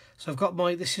go. So I've got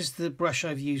this is the brush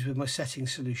I've used with my setting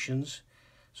solutions,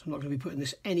 so I'm not going to be putting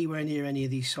this anywhere near any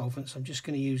of these solvents. I'm just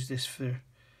going to use this for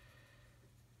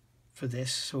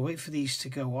this. So wait for these to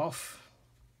go off,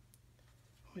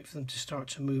 wait for them to start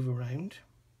to move around.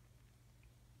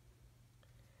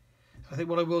 I think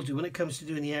what I will do when it comes to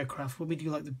doing the aircraft, when we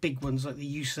do like the big ones like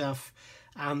the USAF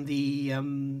and the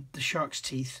shark's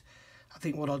teeth, I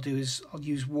think what I'll do is I'll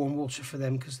use warm water for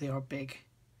them because they are big,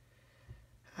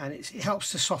 and it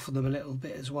helps to soften them a little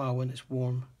bit as well when it's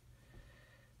warm.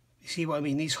 You see what I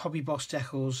mean? These Hobby Boss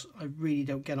decals, I really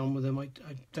don't get on with them. I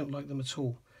don't like them at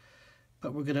all.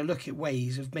 But we're going to look at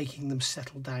ways of making them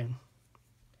settle down.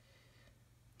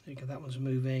 There you go, that one's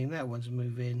moving, that one's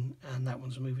moving, and that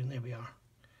one's moving. There we are.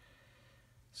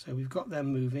 So we've got them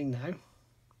moving now.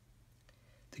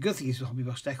 The good thing is with Hobby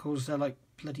Boss decals, they're like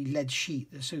bloody lead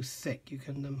sheet. They're so thick you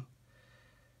can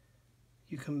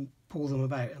pull them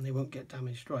about and they won't get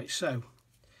damaged. Right, so in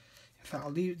fact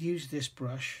I'll use this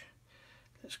brush.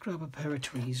 Let's grab a pair of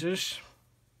tweezers.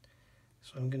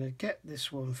 So I'm going to get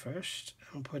this one first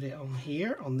and put it on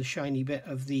here, on the shiny bit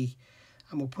of the,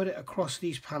 and we'll put it across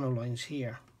these panel lines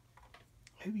here.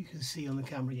 Hope you can see on the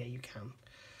camera. Yeah, you can.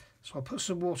 So I'll put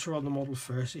some water on the model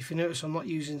first. If you notice, I'm not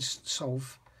using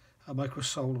Solve, a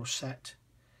Microsol or Set.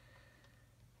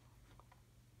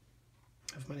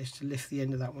 I've managed to lift the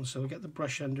end of that one, so I'll get the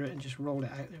brush under it and just roll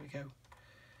it out. There we go.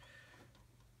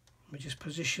 Let me just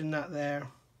position that there.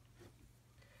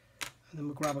 And then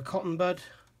we'll grab a cotton bud.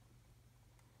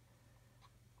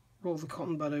 Roll the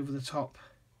cotton bud over the top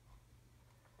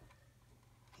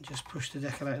and just push the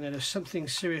decal out. Now there's something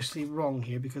seriously wrong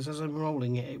here, because as I'm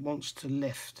rolling it, it wants to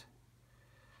lift.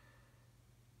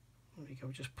 There we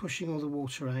go, just pushing all the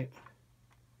water out.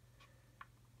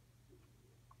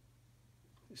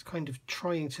 It's kind of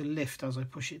trying to lift as I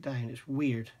push it down. It's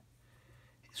weird.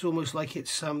 It's almost like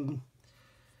it's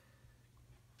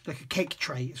like a cake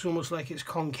tray. It's almost like it's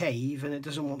concave and it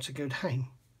doesn't want to go down.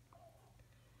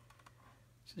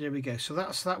 So there we go. So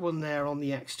that's that one there on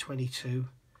the X22. So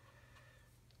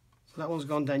that one's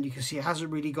gone down. You can see it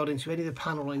hasn't really got into any of the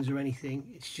panel lines or anything.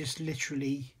 It's just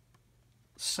literally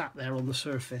sat there on the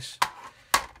surface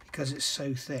because it's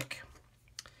so thick.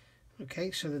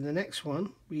 Okay, so then the next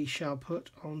one we shall put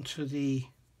onto the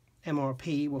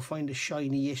MRP. We'll find a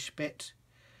shiny-ish bit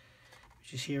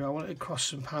which is here. I want it to cross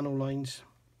some panel lines.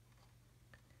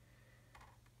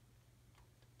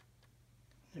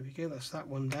 There we go, that's that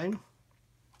one down.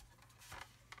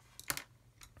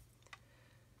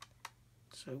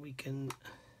 So we can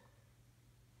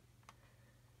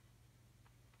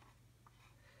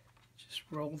just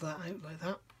roll that out like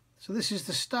that. So this is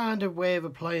the standard way of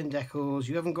applying decals.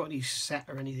 You haven't got any set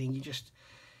or anything, you just,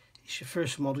 it's your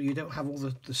first model, you don't have all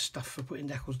the stuff for putting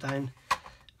decals down.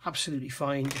 Absolutely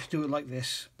fine, just do it like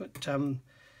this, but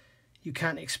you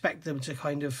can't expect them to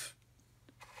kind of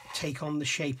take on the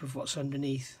shape of what's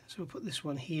underneath. So we'll put this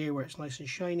one here where it's nice and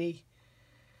shiny.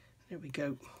 There we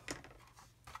go.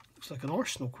 Looks like an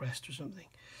Arsenal crest or something.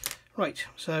 Right,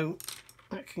 so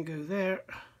that can go there.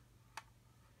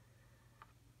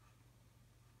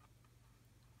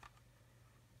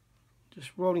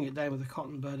 Just rolling it down with a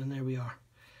cotton bud, and there we are.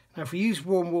 Now if we use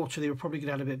warm water, they were probably going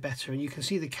to add a bit better, and you can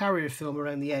see the carrier film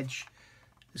around the edge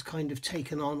is kind of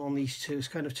taken on these two. It's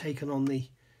kind of taken on the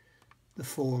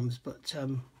forms, but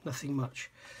nothing much.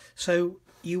 So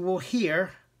you will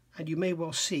hear, and you may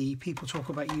well see, people talk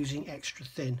about using extra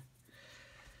thin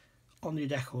on your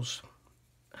decals.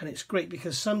 And it's great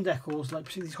because some decals, like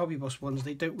particularly these Hobby Boss ones,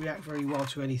 they don't react very well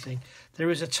to anything.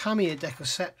 There is a Tamiya decal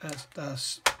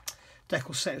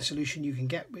setting solution you can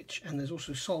get, and there's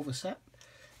also Solvaset.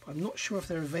 But I'm not sure if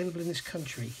they're available in this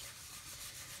country,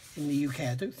 in the UK.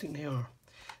 I don't think they are.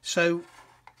 So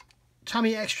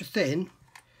Tamiya Extra Thin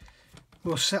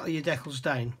will settle your decals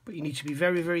down, but you need to be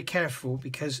very, very careful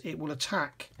because it will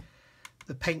attack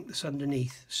the paint that's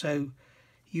underneath. So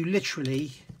you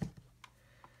literally,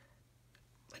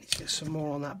 I need to get some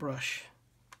more on that brush.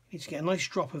 You need to get a nice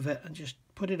drop of it and just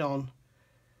put it on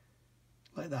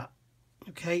like that.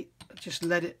 Okay, just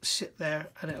let it sit there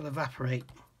and it'll evaporate.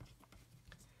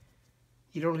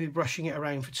 You don't want to be brushing it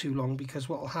around for too long, because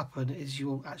what will happen is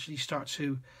you'll actually start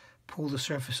to pull the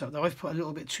surface up. Now I've put a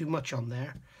little bit too much on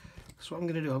there, so what I'm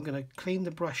going to do, I'm going to clean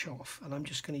the brush off, and I'm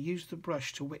just going to use the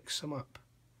brush to wick some up.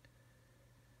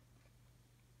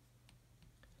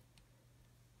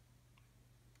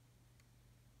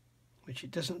 Which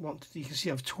it doesn't want to, you can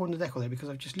see I've torn the decal there because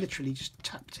I've just literally just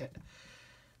tapped it.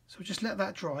 So just let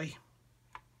that dry.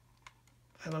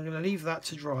 And I'm going to leave that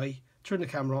to dry, turn the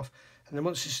camera off, and then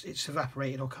once it's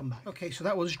evaporated, I'll come back. Okay, so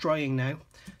that one's drying now.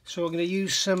 So I'm going to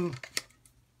use some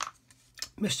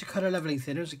Mr. Colour Leveling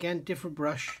Thinners, again, different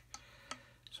brush.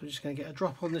 So I'm just going to get a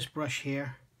drop on this brush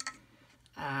here,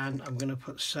 and I'm going to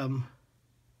put some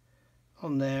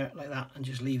on there like that and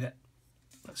just leave it.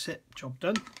 That's it, job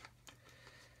done.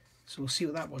 So we'll see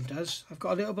what that one does. I've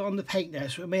got a little bit on the paint there,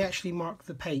 so it may actually mark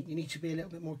the paint. You need to be a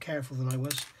little bit more careful than I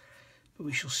was, but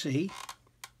we shall see.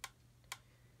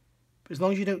 As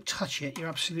long as you don't touch it, you're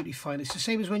absolutely fine. It's the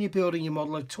same as when you're building your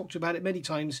model. I've talked about it many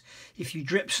times. If you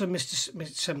drip some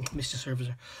some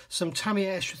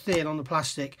Tamiya Extra Thin on the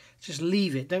plastic, just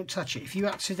leave it. Don't touch it. If you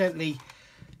accidentally,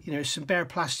 you know, some bare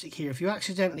plastic here, if you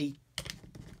accidentally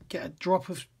get a drop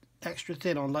of extra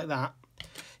thin on like that,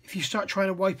 if you start trying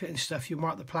to wipe it and stuff, you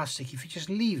mark the plastic. If you just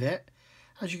leave it,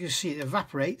 as you can see, it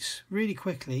evaporates really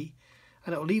quickly,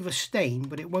 and it'll leave a stain,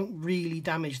 but it won't really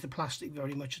damage the plastic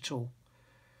very much at all.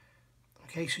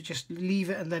 Okay, so just leave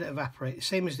it and let it evaporate.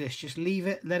 Same as this, just leave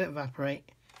it, let it evaporate.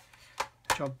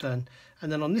 Job done.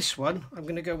 And then on this one, I'm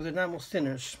going to go with enamel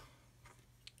thinners.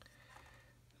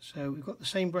 So we've got the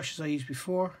same brush as I used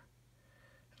before.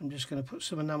 I'm just going to put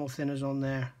some enamel thinners on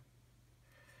there,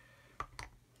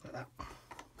 like that.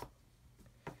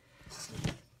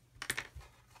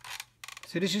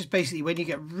 So this is basically when you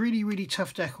get really, really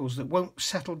tough decals that won't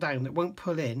settle down, that won't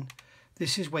pull in,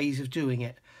 this is ways of doing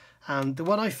it. And the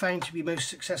one I found to be most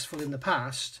successful in the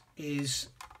past is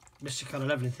Mr. Colour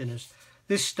Leveling Thinners.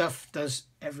 This stuff does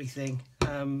everything.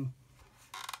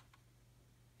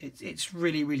 It's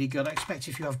really, really good. I expect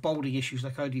if you have balding issues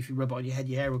like I do, if you rub it on your head,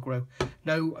 your hair will grow.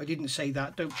 No, I didn't say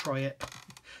that. Don't try it.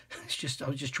 It's just, I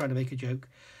was just trying to make a joke.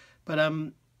 But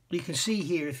you can see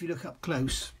here, if you look up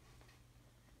close,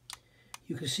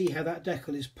 you can see how that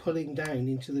decal is pulling down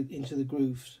into the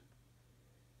grooves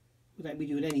without me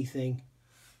doing anything.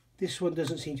 This one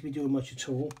doesn't seem to be doing much at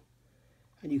all,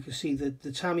 and you can see that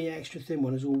the Tamiya Extra Thin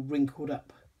one is all wrinkled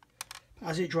up.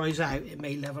 As it dries out, it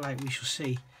may level out, we shall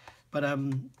see. But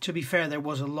to be fair, there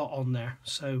was a lot on there.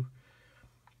 So,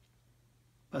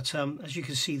 but as you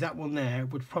can see, that one there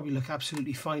would probably look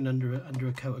absolutely fine under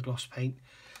a coat of gloss paint.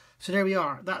 So there we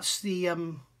are. That's the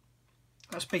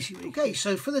that's basically okay.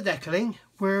 So for the decaling,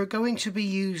 we're going to be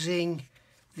using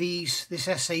this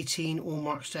S18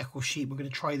 Allmarks decal sheet. We're going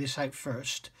to try this out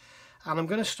first, and I'm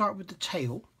going to start with the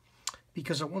tail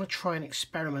because I want to try and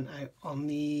experiment out on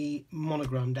the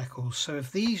monogram decals. So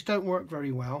if these don't work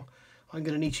very well, I'm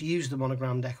going to need to use the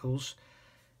monogram decals.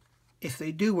 If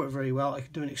they do work very well, I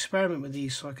can do an experiment with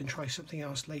these so I can try something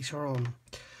else later on.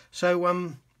 So what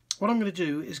I'm going to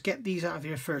do is get these out of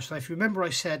here first. Now, if you remember, I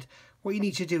said what you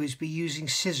need to do is be using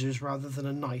scissors rather than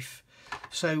a knife.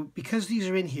 So because these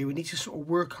are in here, we need to sort of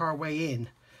work our way in.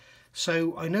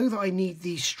 So I know that I need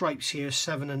these stripes here,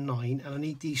 7 and 9, and I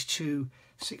need these two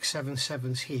 6, 7,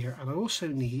 7s here, and I also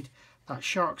need that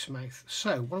shark's mouth.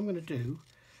 So what I'm going to do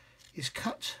is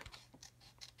cut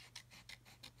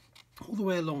all the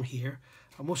way along here.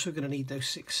 I'm also going to need those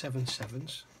 6, 7,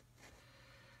 7s.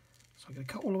 So I'm going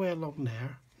to cut all the way along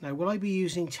there. Now, will I be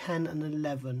using 10 and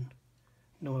 11?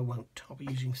 No, I won't. I'll be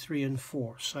using 3 and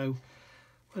 4. So I'm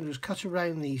going to just cut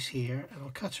around these here, and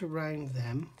I'll cut around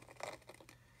them.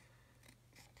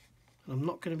 And I'm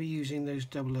not going to be using those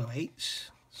 008s,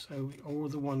 so, or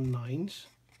the 19s.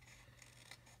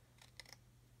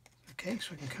 Okay,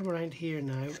 so I can come around here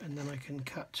now, and then I can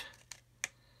cut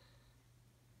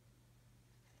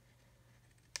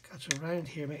around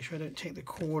here, make sure I don't take the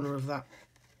corner of that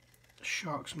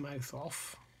shark's mouth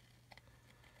off.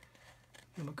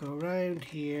 Then we'll go around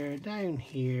here, down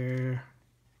here.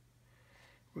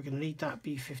 We're going to need that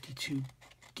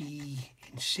B52D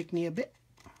insignia bit.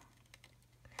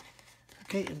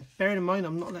 Okay, and bearing in mind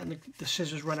I'm not letting the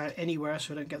scissors run out anywhere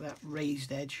so I don't get that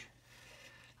raised edge.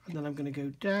 And then I'm going to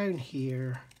go down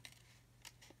here.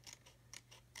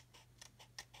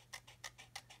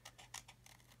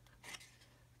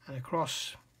 And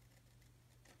across.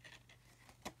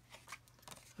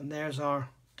 And there's our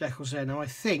decals there. Now I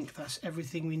think that's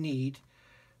everything we need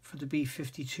for the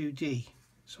B52D.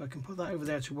 So I can put that over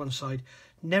there to one side.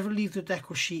 Never leave the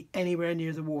decal sheet anywhere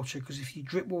near the water, because if you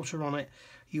drip water on it,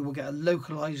 you will get a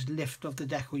localized lift of the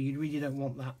decal. You really don't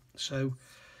want that. So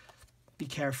be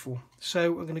careful.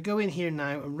 So I'm going to go in here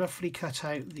now and roughly cut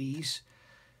out these.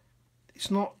 It's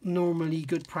not normally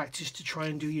good practice to try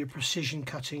and do your precision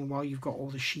cutting while you've got all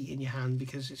the sheet in your hand,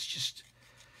 because it's just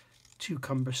too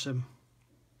cumbersome.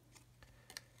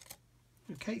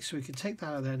 Okay, so we can take that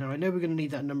out of there. Now I know we're going to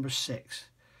need that number 6.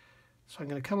 So I'm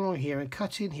going to come along here and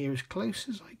cut in here as close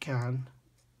as I can.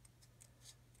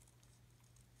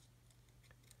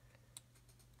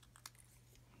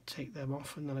 Take them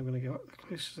off, and then I'm going to go up as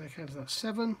close as I can to that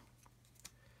 7.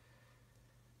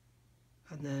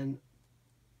 And then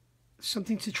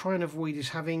something to try and avoid is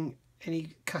having any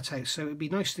cutouts. So it'd be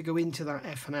nice to go into that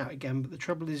F and out again, but the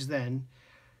trouble is then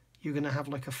you're going to have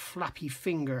like a flappy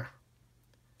finger.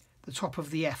 The top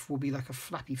of the F will be like a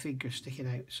flappy finger sticking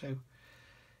out, so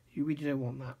you really don't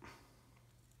want that.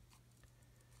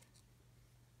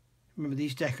 Remember,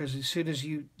 these decals, as soon as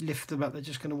you lift them up, they're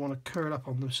just going to want to curl up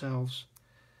on themselves.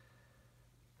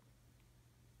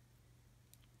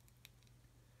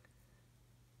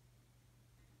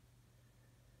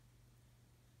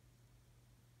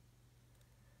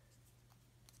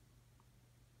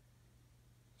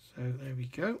 So there we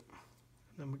go. And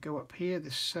then we go up here,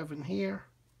 this 7 here,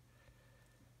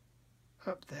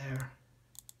 up there.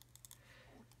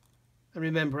 And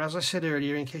remember, as I said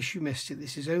earlier, in case you missed it,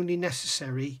 this is only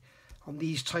necessary on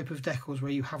these type of decals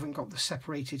where you haven't got the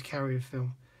separated carrier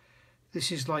film. This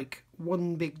is like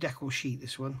one big decal sheet,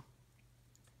 this one.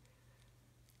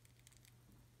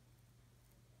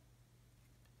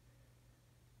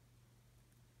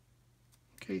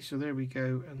 Okay, so there we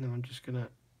go, and then I'm just going to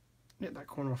nip that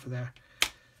corner off of there.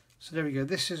 So there we go.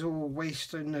 This is all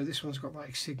waste. No, this one's got that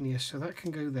insignia, so that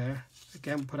can go there.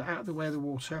 Again, put it out of the way of the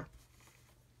water.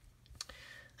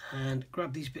 And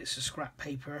grab these bits of scrap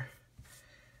paper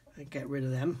and get rid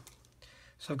of them.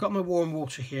 So I've got my warm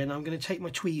water here, and I'm going to take my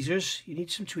tweezers. You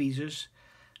need some tweezers,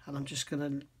 and I'm just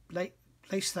going to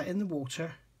place that in the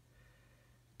water,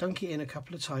 dunk it in a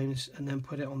couple of times, and then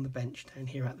put it on the bench down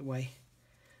here out the way.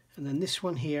 And then this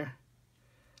one here,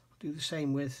 I'll do the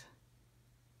same with.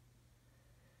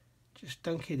 Just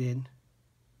dunk it in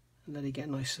and let it get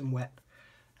nice and wet.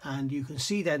 And you can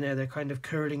see down there they're kind of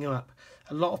curling up.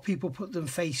 A lot of people put them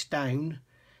face down.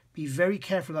 Be very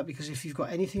careful of that, because if you've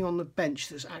got anything on the bench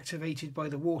that's activated by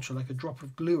the water, like a drop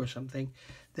of glue or something,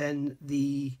 then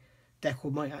the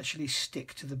decal might actually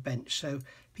stick to the bench. So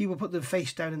people put them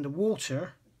face down in the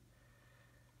water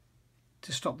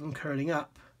to stop them curling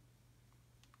up,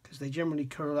 because they generally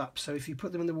curl up. So if you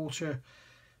put them in the water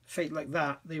fake like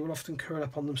that, they will often curl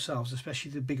up on themselves,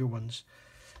 especially the bigger ones.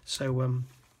 So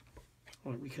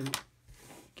right, we can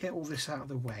get all this out of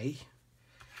the way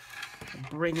and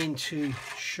bring into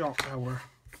shot our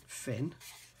fin.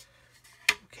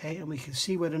 Okay, and we can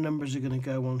see where the numbers are going to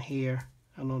go on here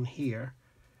and on here.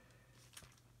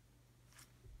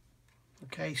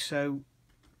 Okay, so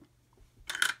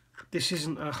this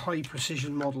isn't a high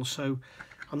precision model, so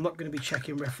I'm not going to be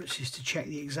checking references to check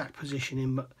the exact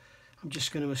positioning, but I'm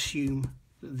just going to assume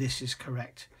that this is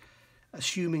correct.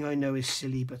 Assuming I know is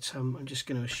silly, but I'm just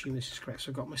going to assume this is correct.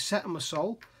 So I've got my set and my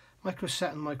sole, micro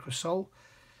set and micro sole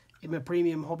in my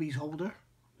Premium Hobbies holder.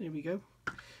 There we go.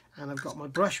 And I've got my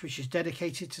brush, which is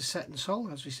dedicated to set and sole,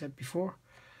 as we said before.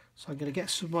 So I'm going to get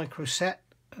some micro set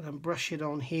and then brush it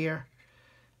on here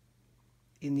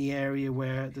in the area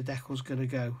where the decal's going to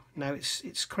go. Now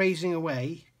it's crazing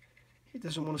away. It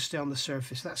doesn't want to stay on the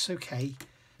surface. That's okay,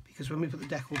 because when we put the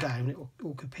decal down, it will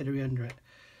all capillary under it.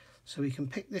 So we can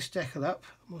pick this decal up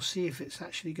and we'll see if it's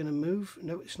actually going to move.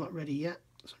 No, it's not ready yet.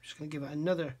 So I'm just going to give it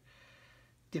another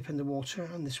dip in the water,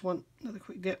 and this one, another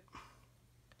quick dip.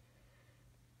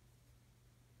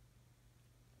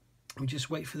 We just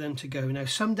wait for them to go. Now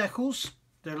some decals,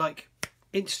 they're like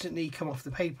instantly come off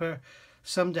the paper.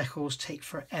 Some decals take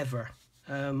forever.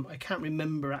 I can't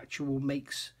remember actual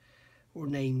makes or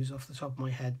names off the top of my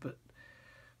head, but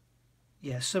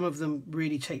yeah, some of them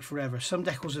really take forever. Some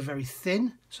decals are very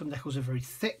thin, some decals are very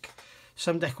thick,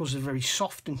 some decals are very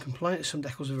soft and compliant, some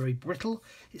decals are very brittle.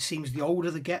 It seems the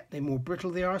older they get, the more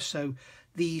brittle they are, so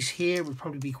these here would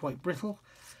probably be quite brittle.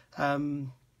 But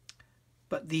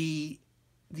the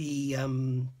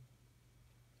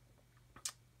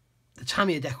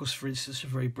Tamiya decals, for instance, are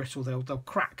very brittle. They'll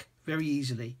crack very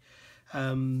easily,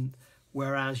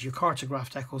 whereas your Cartograph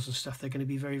decals and stuff, they're going to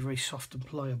be very, very soft and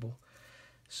pliable.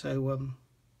 So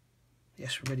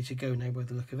yes, we're ready to go now by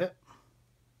the look of it.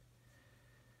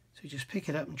 So just pick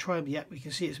it up and try them. Yep, we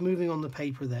can see it's moving on the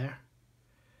paper there.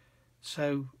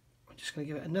 So I'm just going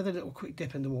to give it another little quick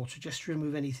dip in the water just to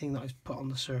remove anything that I've put on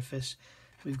the surface.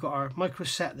 We've got our micro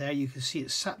set there. You can see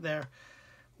it's sat there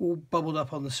all bubbled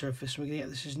up on the surface. We're going to get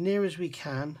this as near as we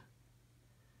can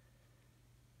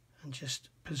and just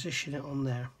position it on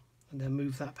there, and then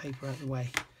move that paper out of the way,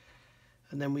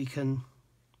 and then we can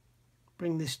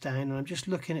bring this down. And I'm just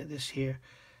looking at this here.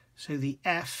 So the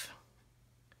F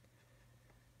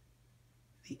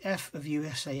of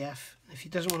USAF, if he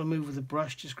doesn't want to move with the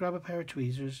brush, just grab a pair of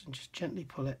tweezers and just gently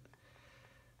pull it.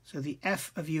 So the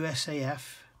F of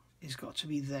USAF has got to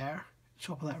be there,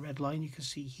 top of that red line you can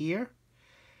see here,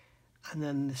 and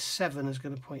then the 7 is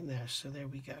going to point there. So there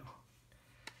we go.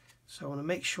 So I want to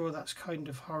make sure that's kind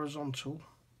of horizontal.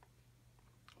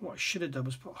 What I should have done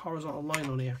was put a horizontal line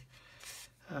on here.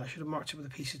 I should have marked it with a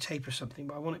piece of tape or something,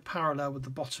 but I want it parallel with the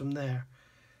bottom there.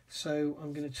 So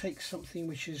I'm going to take something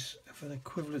which is of an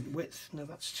equivalent width. No,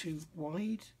 that's too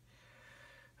wide.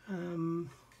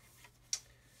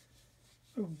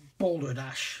 Boulder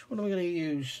Dash. What am I going to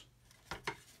use?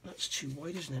 That's too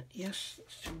wide, isn't it? Yes,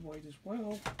 that's too wide as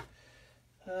well.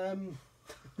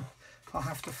 I'll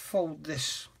have to fold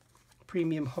this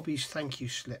Premium Hobbies thank you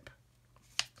slip.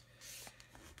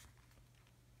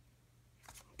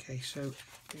 Okay, so I'm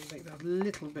going to make that a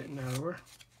little bit narrower.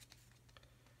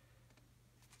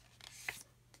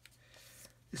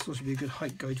 This will also be a good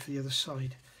height guide for the other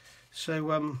side.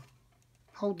 So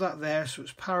hold that there so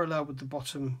it's parallel with the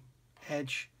bottom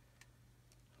edge,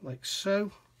 like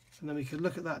so. And then we can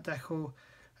look at that decal,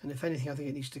 and if anything I think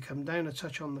it needs to come down a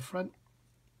touch on the front.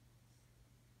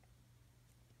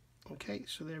 Okay,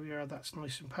 so there we are, that's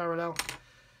nice and parallel.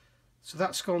 So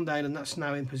that's gone down and that's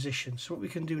now in position. So what we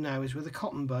can do now is with a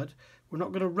cotton bud, we're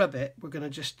not going to rub it, we're going to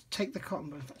just take the cotton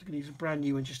bud. In fact, I'm going to use a brand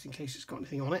new one just in case it's got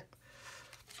anything on it.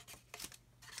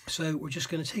 So we're just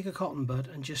going to take a cotton bud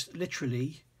and just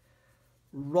literally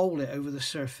roll it over the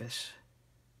surface.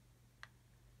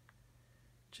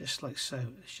 Just like so.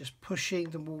 It's just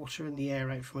pushing the water and the air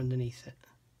out from underneath it.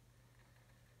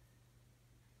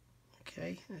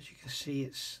 Okay, as you can see,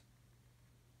 it'll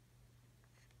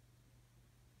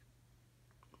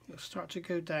start to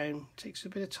go down. It takes a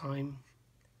bit of time.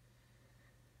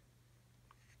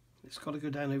 It's got to go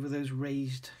down over those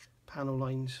raised panel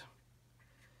lines.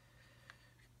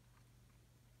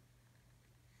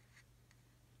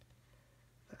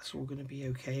 That's all going to be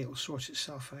okay. It will sort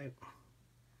itself out.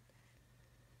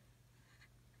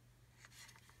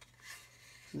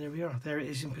 And there we are. There it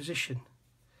is in position.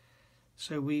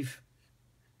 So we've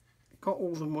got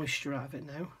all the moisture out of it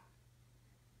now.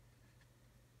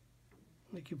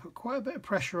 You can put quite a bit of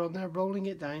pressure on there, rolling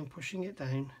it down, pushing it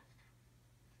down.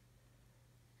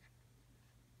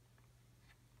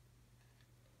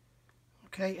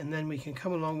 Okay, and then we can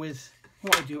come along with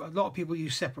what I do. A lot of people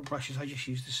use separate brushes. I just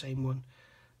use the same one.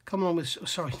 Come along with,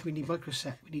 sorry, we need micro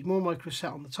set. We need more micro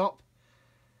set on the top.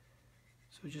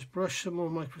 So just brush some more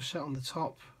micro set on the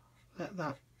top. Let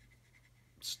that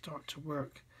start to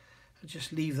work. And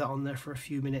just leave that on there for a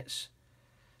few minutes.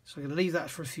 So I'm going to leave that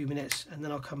for a few minutes and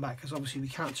then I'll come back, because obviously we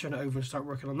can't turn it over and start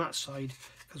working on that side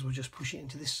because we'll just push it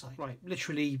into this side. Right,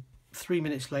 literally 3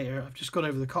 minutes later, I've just gone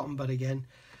over the cotton bud again.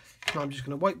 Now I'm just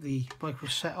going to wipe the micro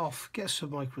set off, get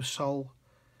some micro sol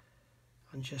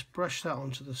and just brush that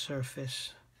onto the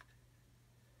surface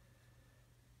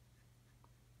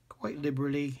quite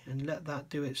liberally and let that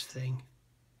do its thing.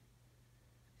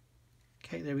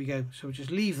 Okay, there we go. So we'll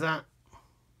just leave that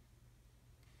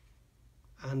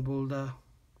and we'll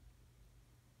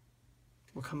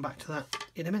come back to that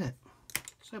in a minute.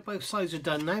 So both sides are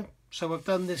done now. So I've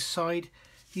done this side,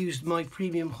 used my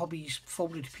Premium Hobbies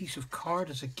folded piece of card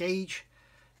as a gauge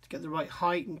to get the right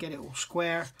height and get it all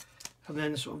square, and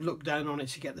then sort of look down on it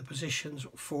to get the positions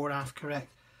fore and aft correct.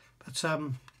 But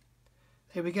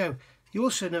there we go. You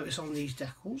also notice on these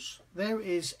decals there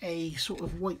is a sort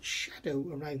of white shadow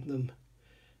around them.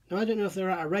 Now I don't know if they're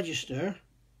at a register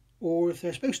or if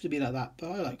they're supposed to be like that,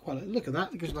 but I quite like the look of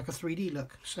that. It gives like a 3D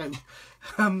look. So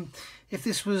if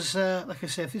this was, like I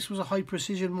said, if this was a high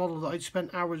precision model that I'd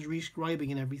spent hours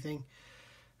rescribing and everything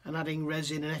and adding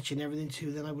resin and etching everything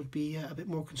to, then I would be a bit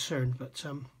more concerned. But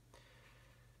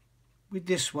with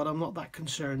this one I'm not that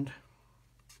concerned,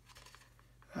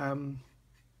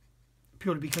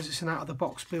 purely because it's an out of the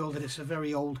box build and it's a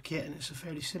very old kit and it's a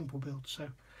fairly simple build. So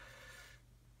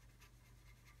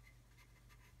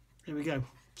there we go.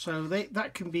 So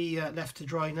that can be left to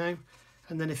dry now,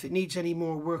 and then if it needs any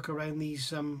more work around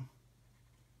these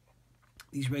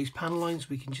raised panel lines,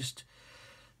 we can just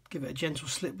give it a gentle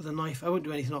slip with a knife. I won't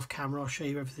do anything off camera. I'll show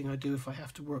you everything I do if I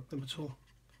have to work them at all.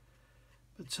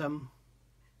 But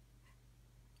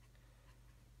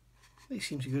they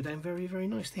seem to go down very, very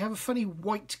nice. They have a funny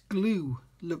white glue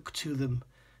look to them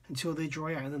until they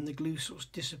dry out, and then the glue sort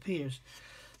of disappears.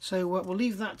 So we'll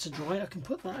leave that to dry. I can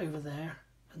put that over there,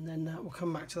 and then we'll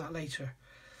come back to that later.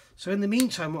 So in the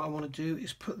meantime, what I want to do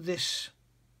is put this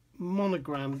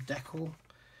monogram decal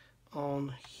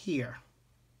on here.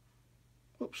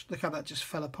 Oops, look how that just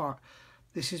fell apart.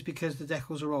 This is because the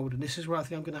decals are old, and this is where I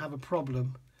think I'm going to have a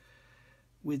problem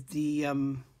with the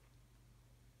let's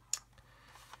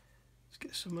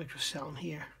get some microset on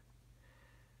here.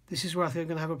 This is where I think I'm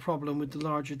going to have a problem with the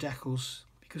larger decals,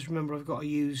 because remember I've got to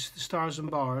use the stars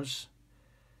and bars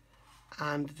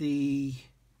and the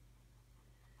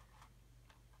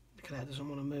that doesn't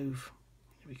want to move.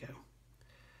 Here we go.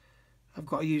 I've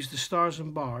got to use the stars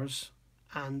and bars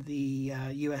and the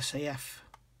USAF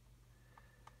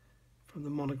from the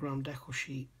monogram decal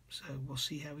sheet. So we'll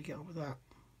see how we get on with that.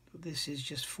 But this is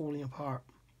just falling apart.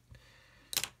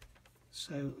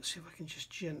 So let's see if I can just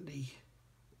gently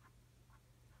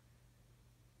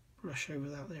brush over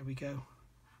that. There we go.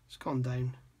 It's gone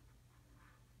down.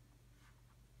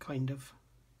 Kind of.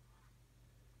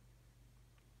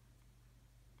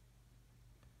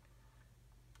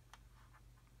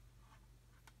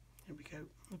 There we go.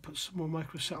 I'll put some more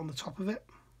microset on the top of it.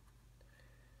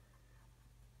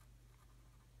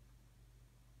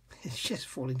 It's just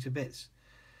falling to bits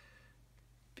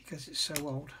because it's so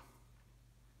old.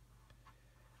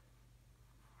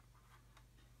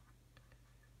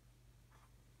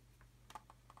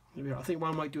 There we are. I think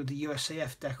what I might do with the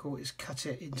USAF decal is cut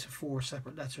it into 4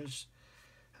 separate letters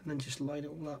and then just line it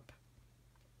all up.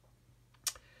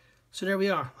 So there we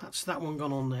are. That's that one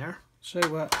gone on there. So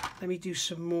let me do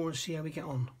some more and see how we get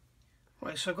on.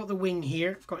 Right, so I've got the wing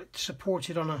here, got it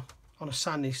supported on a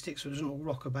sanding stick so it doesn't all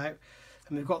rock about,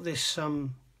 and we've got this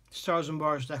stars and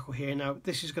bars decal here. Now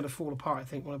this is going to fall apart I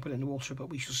think when I put it in the water, but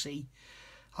we shall see.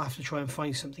 I'll have to try and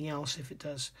find something else if it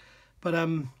does. But I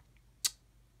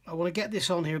want to get this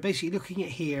on here. Basically looking at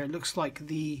here, it looks like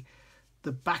the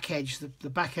back edge, the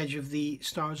back edge of the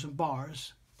stars and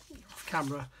bars off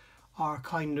camera are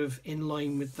kind of in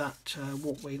line with that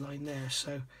walkway line there,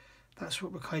 so that's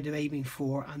what we're kind of aiming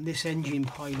for. And this engine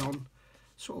pylon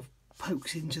sort of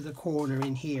pokes into the corner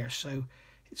in here, so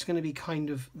it's going to be kind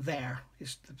of there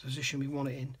is the position we want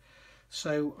it in.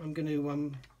 So I'm going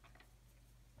to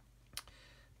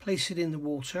place it in the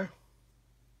water.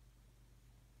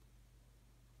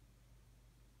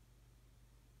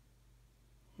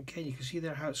 Okay, you can see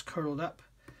there how it's curled up,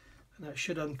 and that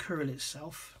should uncurl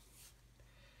itself.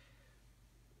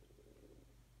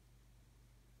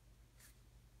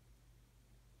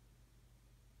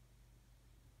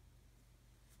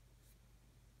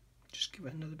 Just give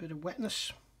it another bit of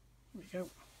wetness. There we go.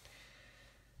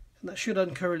 And that should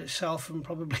uncurl itself and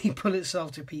probably pull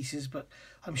itself to pieces, but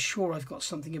I'm sure I've got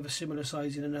something of a similar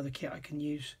size in another kit I can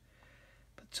use.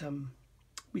 But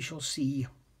we shall see.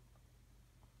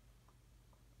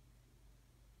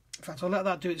 In fact, I'll let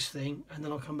that do its thing and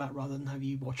then I'll come back rather than have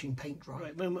you watching paint dry.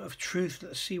 Right, moment of truth,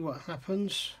 let's see what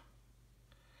happens.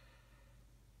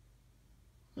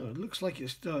 Oh, it looks like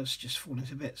it's just falling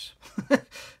to bits.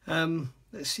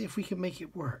 Let's see if we can make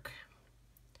it work.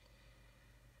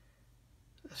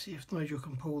 Let's see if Nigel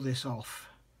can pull this off.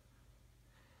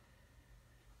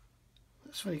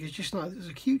 That's funny because just now there's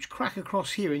a huge crack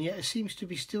across here, and yet it seems to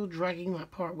be still dragging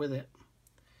that part with it.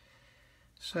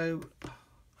 So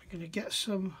I'm going to get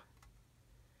some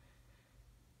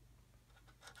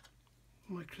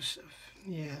Microsoft.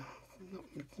 Yeah,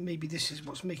 maybe this is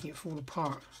what's making it fall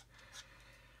apart.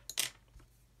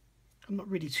 I'm not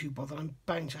really too bothered. I'm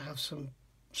bound to have some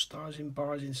stars and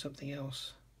bars in something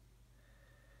else.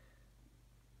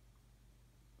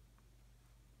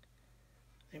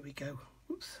 There we go.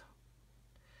 Oops.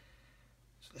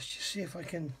 So let's just see if I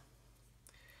can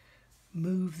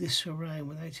move this around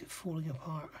without it falling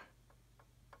apart.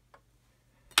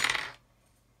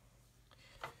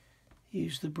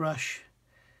 Use the brush.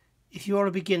 If you are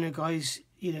a beginner, guys,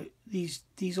 you know,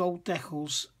 these old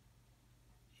decals,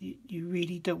 you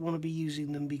really don't want to be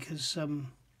using them because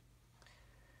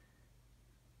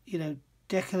you know,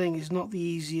 decaling is not the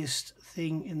easiest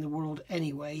thing in the world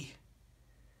anyway.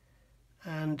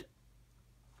 And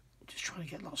just trying to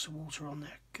get lots of water on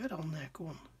there. Get on there,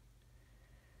 go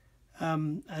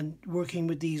on. And working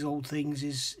with these old things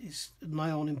is nigh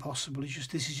on impossible. It's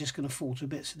just, this is just going to fall to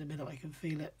bits in a minute. I can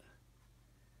feel it.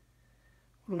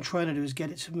 What I'm trying to do is get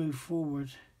it to move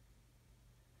forward.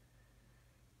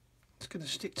 It's going to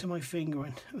stick to my finger,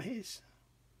 and it is.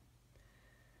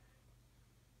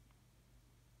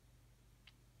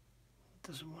 It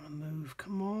doesn't want to move.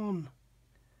 Come on.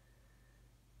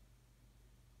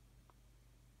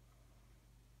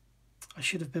 I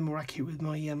should have been more accurate with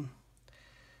my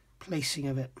placing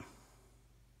of it.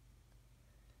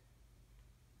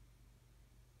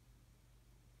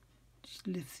 Just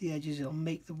lift the edges, it'll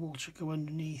make the water go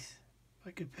underneath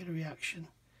by capillary action.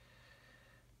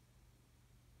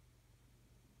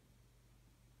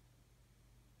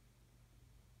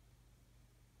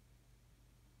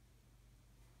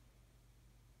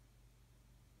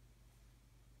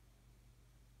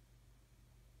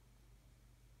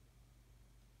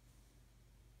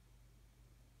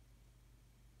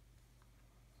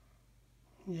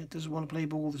 Yeah, it doesn't want to play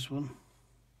ball, this one,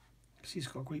 because he's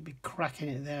got a great big crack in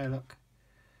it there, look.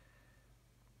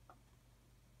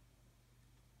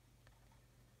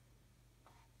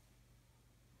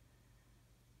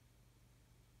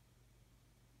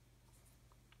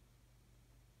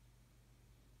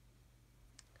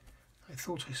 I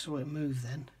thought I saw it move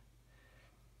then.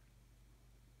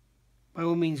 By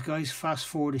all means, guys, fast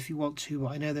forward if you want to, but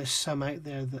I know there's some out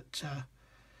there that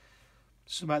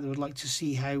would like to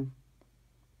see how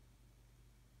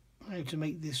to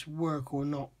make this work or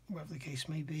not, whatever the case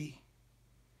may be.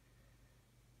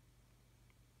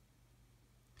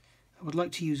 I would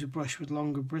like to use a brush with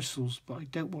longer bristles, but I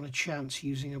don't want a chance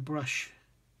using a brush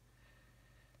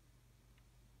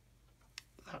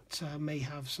that may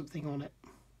have something on it.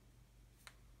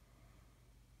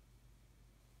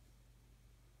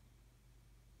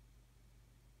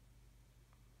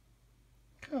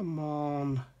 Come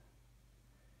on.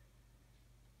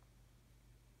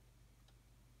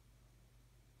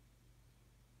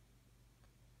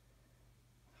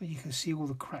 You can see all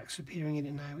the cracks appearing in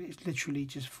it now. It's literally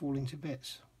just falling to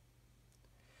bits.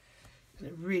 And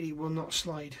it really will not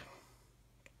slide.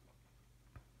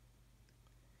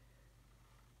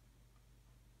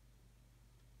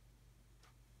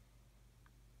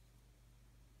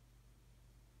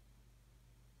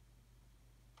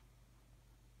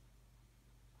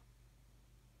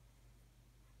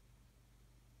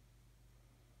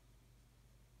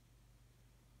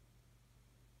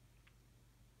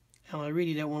 And I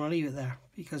really don't want to leave it there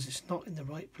because it's not in the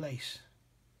right place.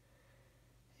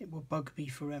 It will bug me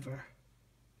forever.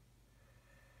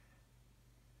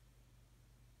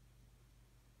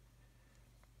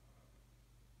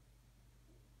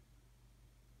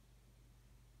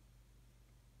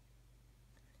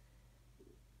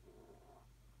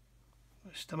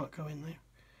 My stomach go in there.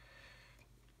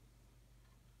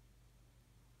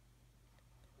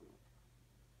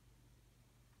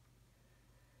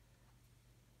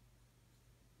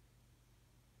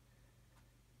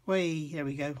 There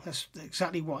we go. That's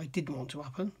exactly what I didn't want to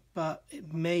happen, but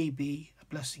it may be a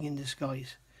blessing in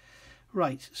disguise.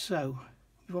 Right, so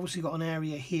we've obviously got an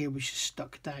area here which is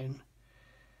stuck down.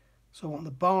 So I want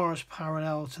the bars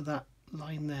parallel to that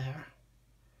line there.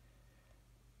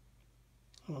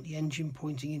 I want the engine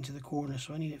pointing into the corner,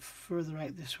 so I need it further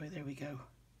out this way. There we go.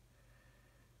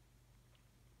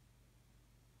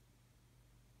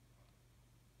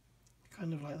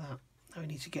 Kind of like that. Now I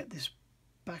need to get this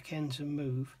back end to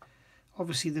move.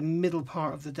 Obviously the middle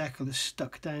part of the decal is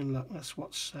stuck down, look, that's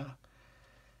what's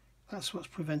That's what's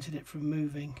prevented it from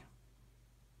moving.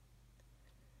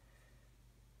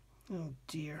 Oh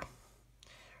dear.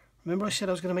 Remember I said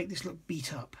I was going to make this look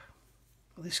beat up?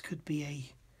 Well, this could be a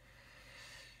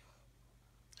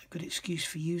good excuse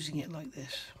for using it like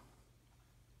this.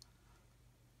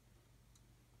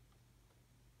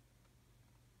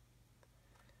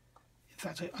 In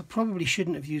fact, I probably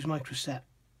shouldn't have used Microset.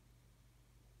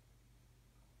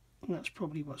 And that's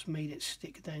probably what's made it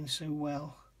stick down so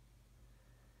well.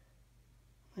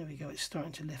 There we go, it's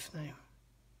starting to lift now.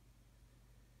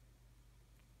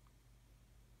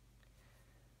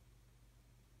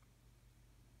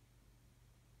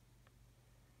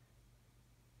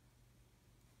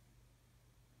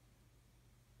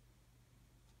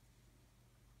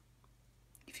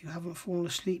 If you haven't fallen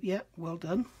asleep yet, well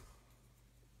done.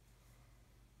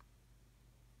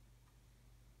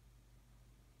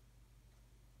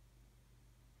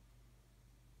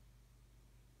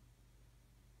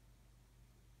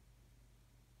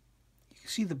 You can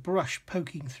see the brush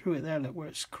poking through it there, look where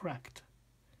it's cracked.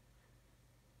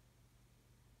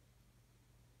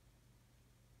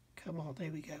 Come on,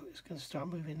 there we go, it's going to start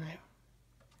moving now.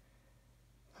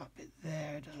 That bit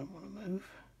there doesn't want to move.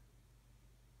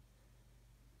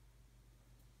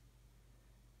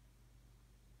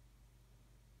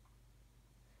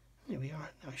 There we are.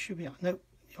 Now it should be out. Nope.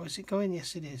 Oh, is it going?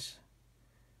 Yes, it is.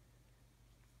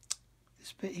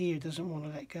 This bit here doesn't want to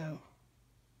let go.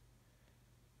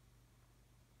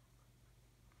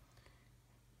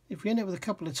 If we end up with a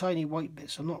couple of tiny white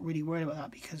bits, I'm not really worried about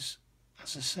that because,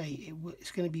 as I say,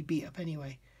 it's going to be beat up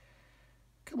anyway.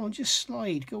 Come on, just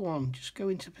slide. Go on. Just go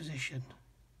into position.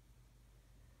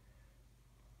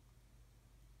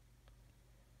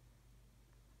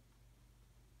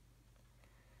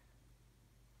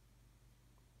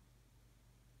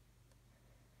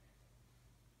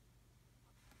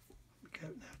 Go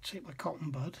now. Take my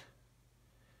cotton bud.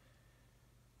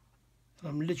 And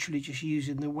I'm literally just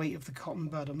using the weight of the cotton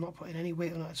bud. I'm not putting any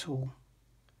weight on it at all.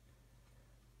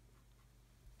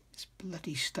 It's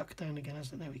bloody stuck down again,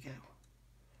 isn't it? There we go.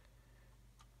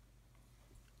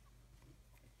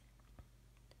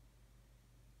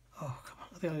 Oh, come on.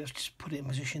 I think I'll just put it in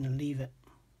position and leave it.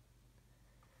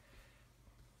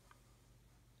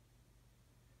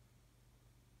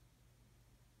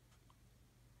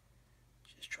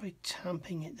 Just try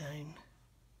tamping it down.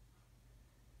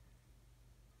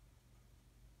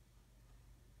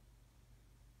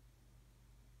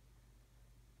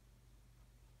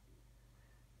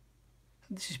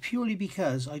 This is purely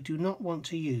because I do not want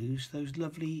to use those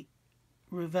lovely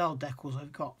Revell decals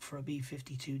I've got for a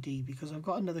B52D, because I've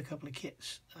got another couple of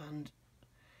kits, and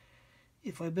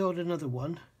if I build another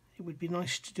one it would be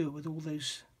nice to do it with all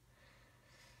those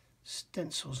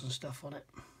stencils and stuff on it.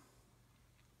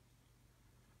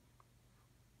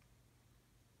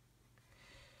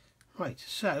 Right,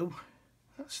 so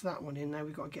that's that one in. Now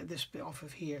we've got to get this bit off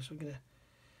of here, so I'm going to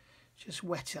just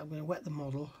wet it. I'm going to wet the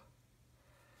model.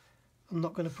 I'm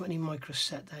not going to put any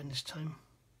Microset down this time.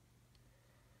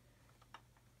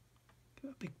 Give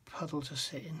it a big puddle to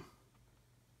sit in.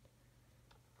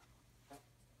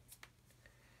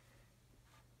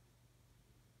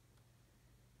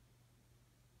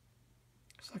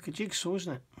 It's like a jigsaw,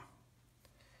 isn't it?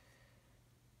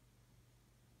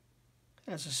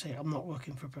 As I say, I'm not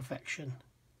looking for perfection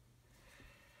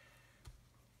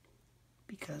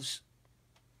because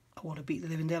I want to beat the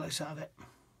living daylights out of it.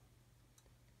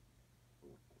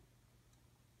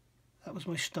 That was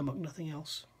my stomach, nothing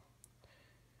else.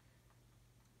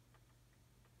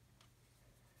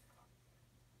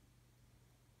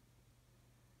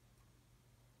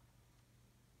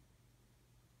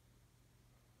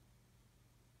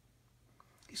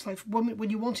 It's like when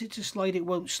you want it to slide, it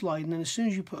won't slide, and then as soon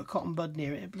as you put a cotton bud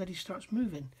near it, it bloody starts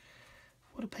moving.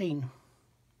 What a pain.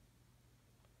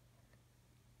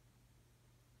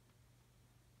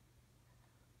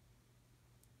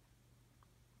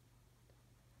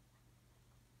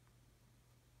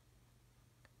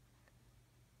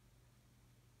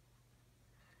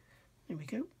 There we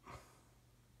go.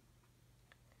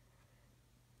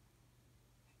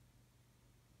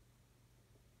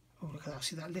 Oh, look at that.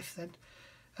 See that lift then?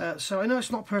 So I know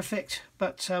it's not perfect,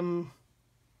 but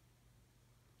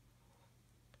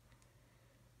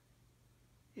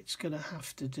it's going to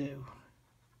have to do.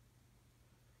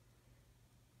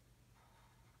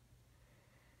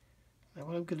 Now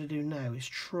what I'm going to do now is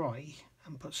try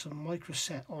and put some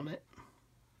Microset on it.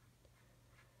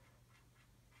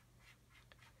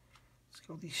 Let's get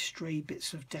all these stray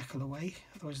bits of decal away,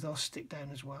 otherwise they'll stick down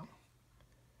as well.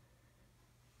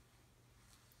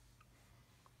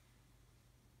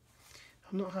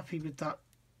 I'm not happy with that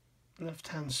left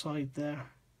hand side there.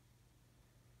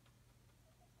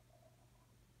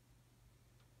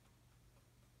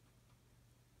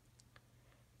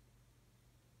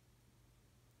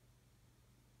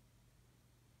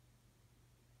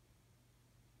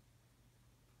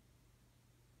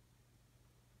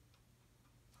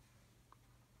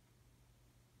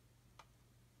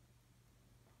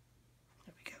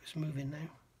 it's moving now.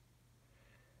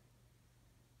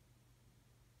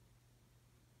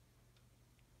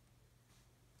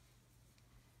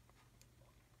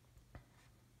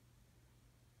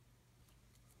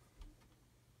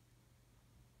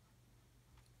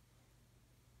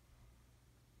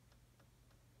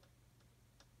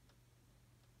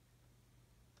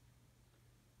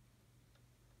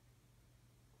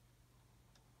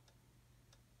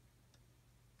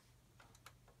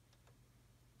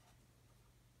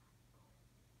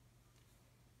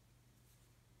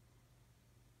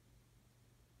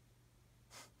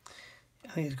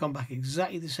 I think it's gone back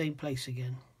exactly the same place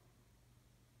again.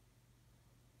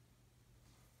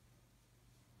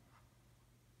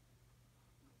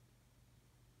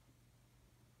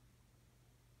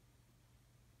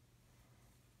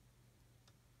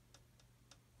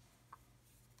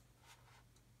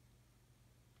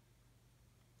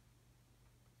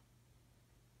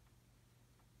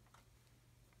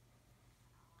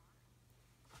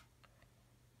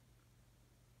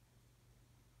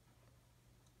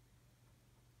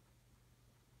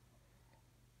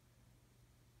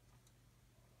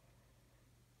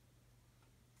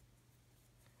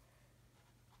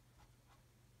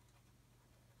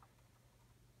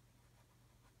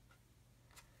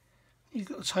 These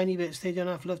little tiny bits, they don't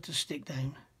have love to stick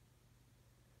down.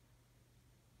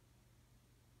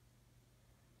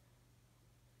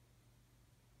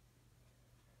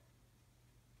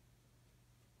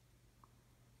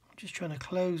 I'm just trying to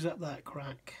close up that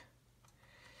crack.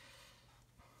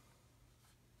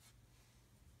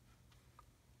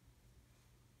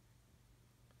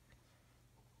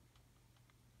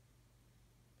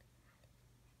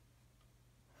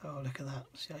 Oh, look at that.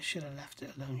 See, I should have left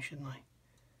it alone, shouldn't I?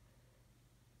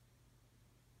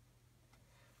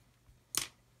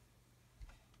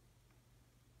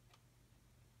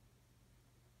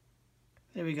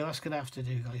 There we go, that's going to have to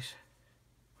do, guys.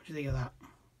 What do you think of that?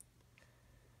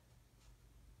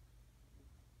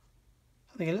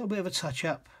 I think a little bit of a touch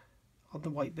up on the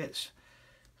white bits.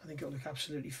 I think it'll look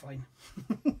absolutely fine.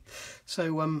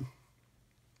 So I want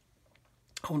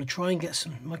to try and get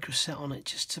some microset on it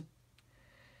just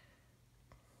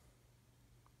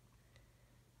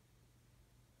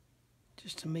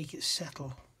to make it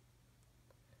settle.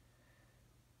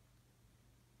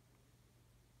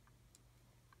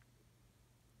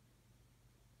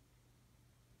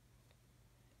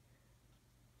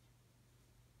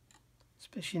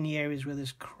 Especially in the areas where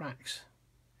there's cracks.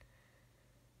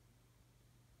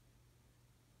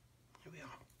 Here we are.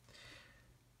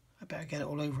 I better get it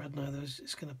all over it now, otherwise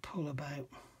it's going to pull about.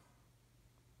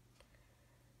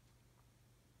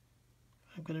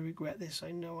 I'm going to regret this,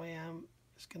 I know I am.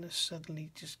 It's going to suddenly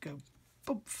just go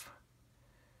boof.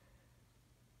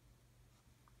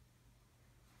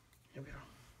 Here we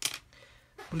are.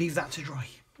 We'll leave that to dry.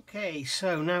 Okay,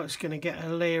 so now it's going to get a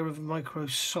layer of Micro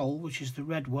Sol, which is the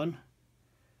red one.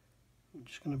 I'm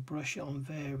just going to brush it on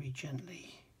very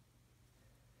gently.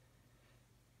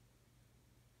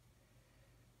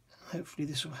 Hopefully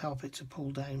this will help it to pull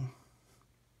down.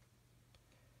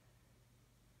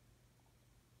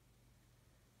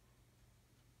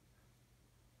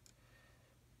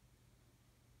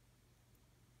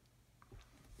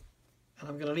 And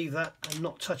I'm going to leave that and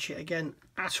not touch it again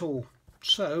at all.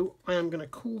 So I am going to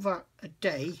call that a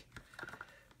day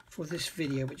for this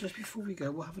video, but just before we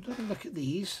go, we'll have another look at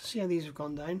these, see how these have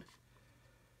gone down.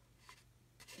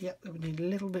 Yep, we need a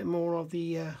little bit more of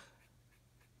the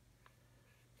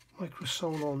Micro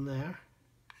Sol on there.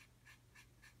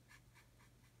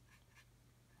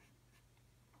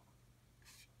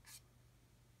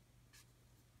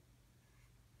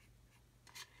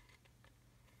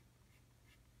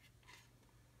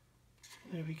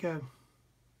 There we go.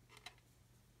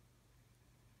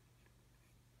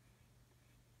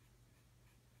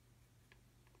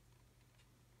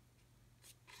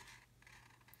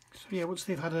 So yeah, once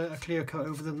they've had a clear coat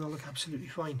over them, they'll look absolutely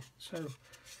fine. So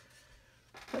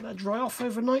let that dry off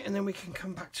overnight and then we can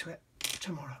come back to it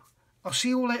tomorrow. I'll see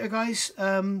you all later, guys.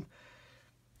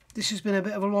 This has been a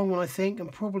bit of a long one, I think,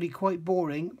 and probably quite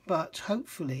boring, but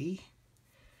hopefully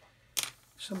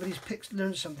somebody's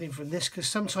learned something from this, because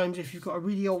sometimes if you've got a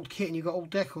really old kit and you've got old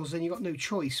decals, then you've got no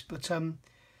choice. But you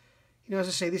know, as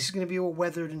I say, this is going to be all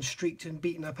weathered and streaked and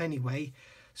beaten up anyway,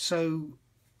 so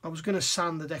I was going to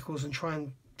sand the decals and try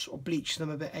and sort of bleach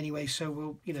them a bit anyway, so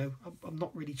we'll, you know, I'm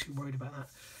not really too worried about that.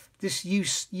 This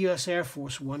US Air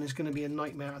Force one is going to be a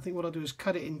nightmare. I think what I'll do is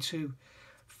cut it into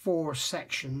 4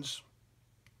 sections,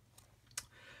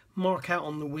 mark out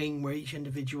on the wing where each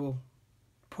individual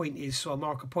point is, so I'll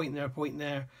mark a point there,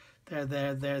 there,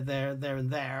 there,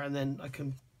 and there, and then I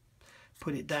can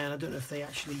put it down. I don't know if they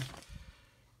actually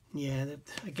Yeah,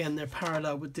 again, they're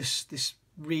parallel with this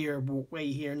rear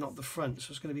walkway here, not the front, so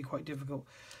it's going to be quite difficult.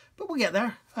 But we'll get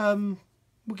there.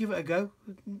 We'll give it a go.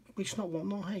 It's not what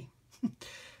not, hey.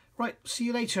 Right, see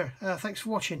you later. Thanks for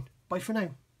watching. Bye for now.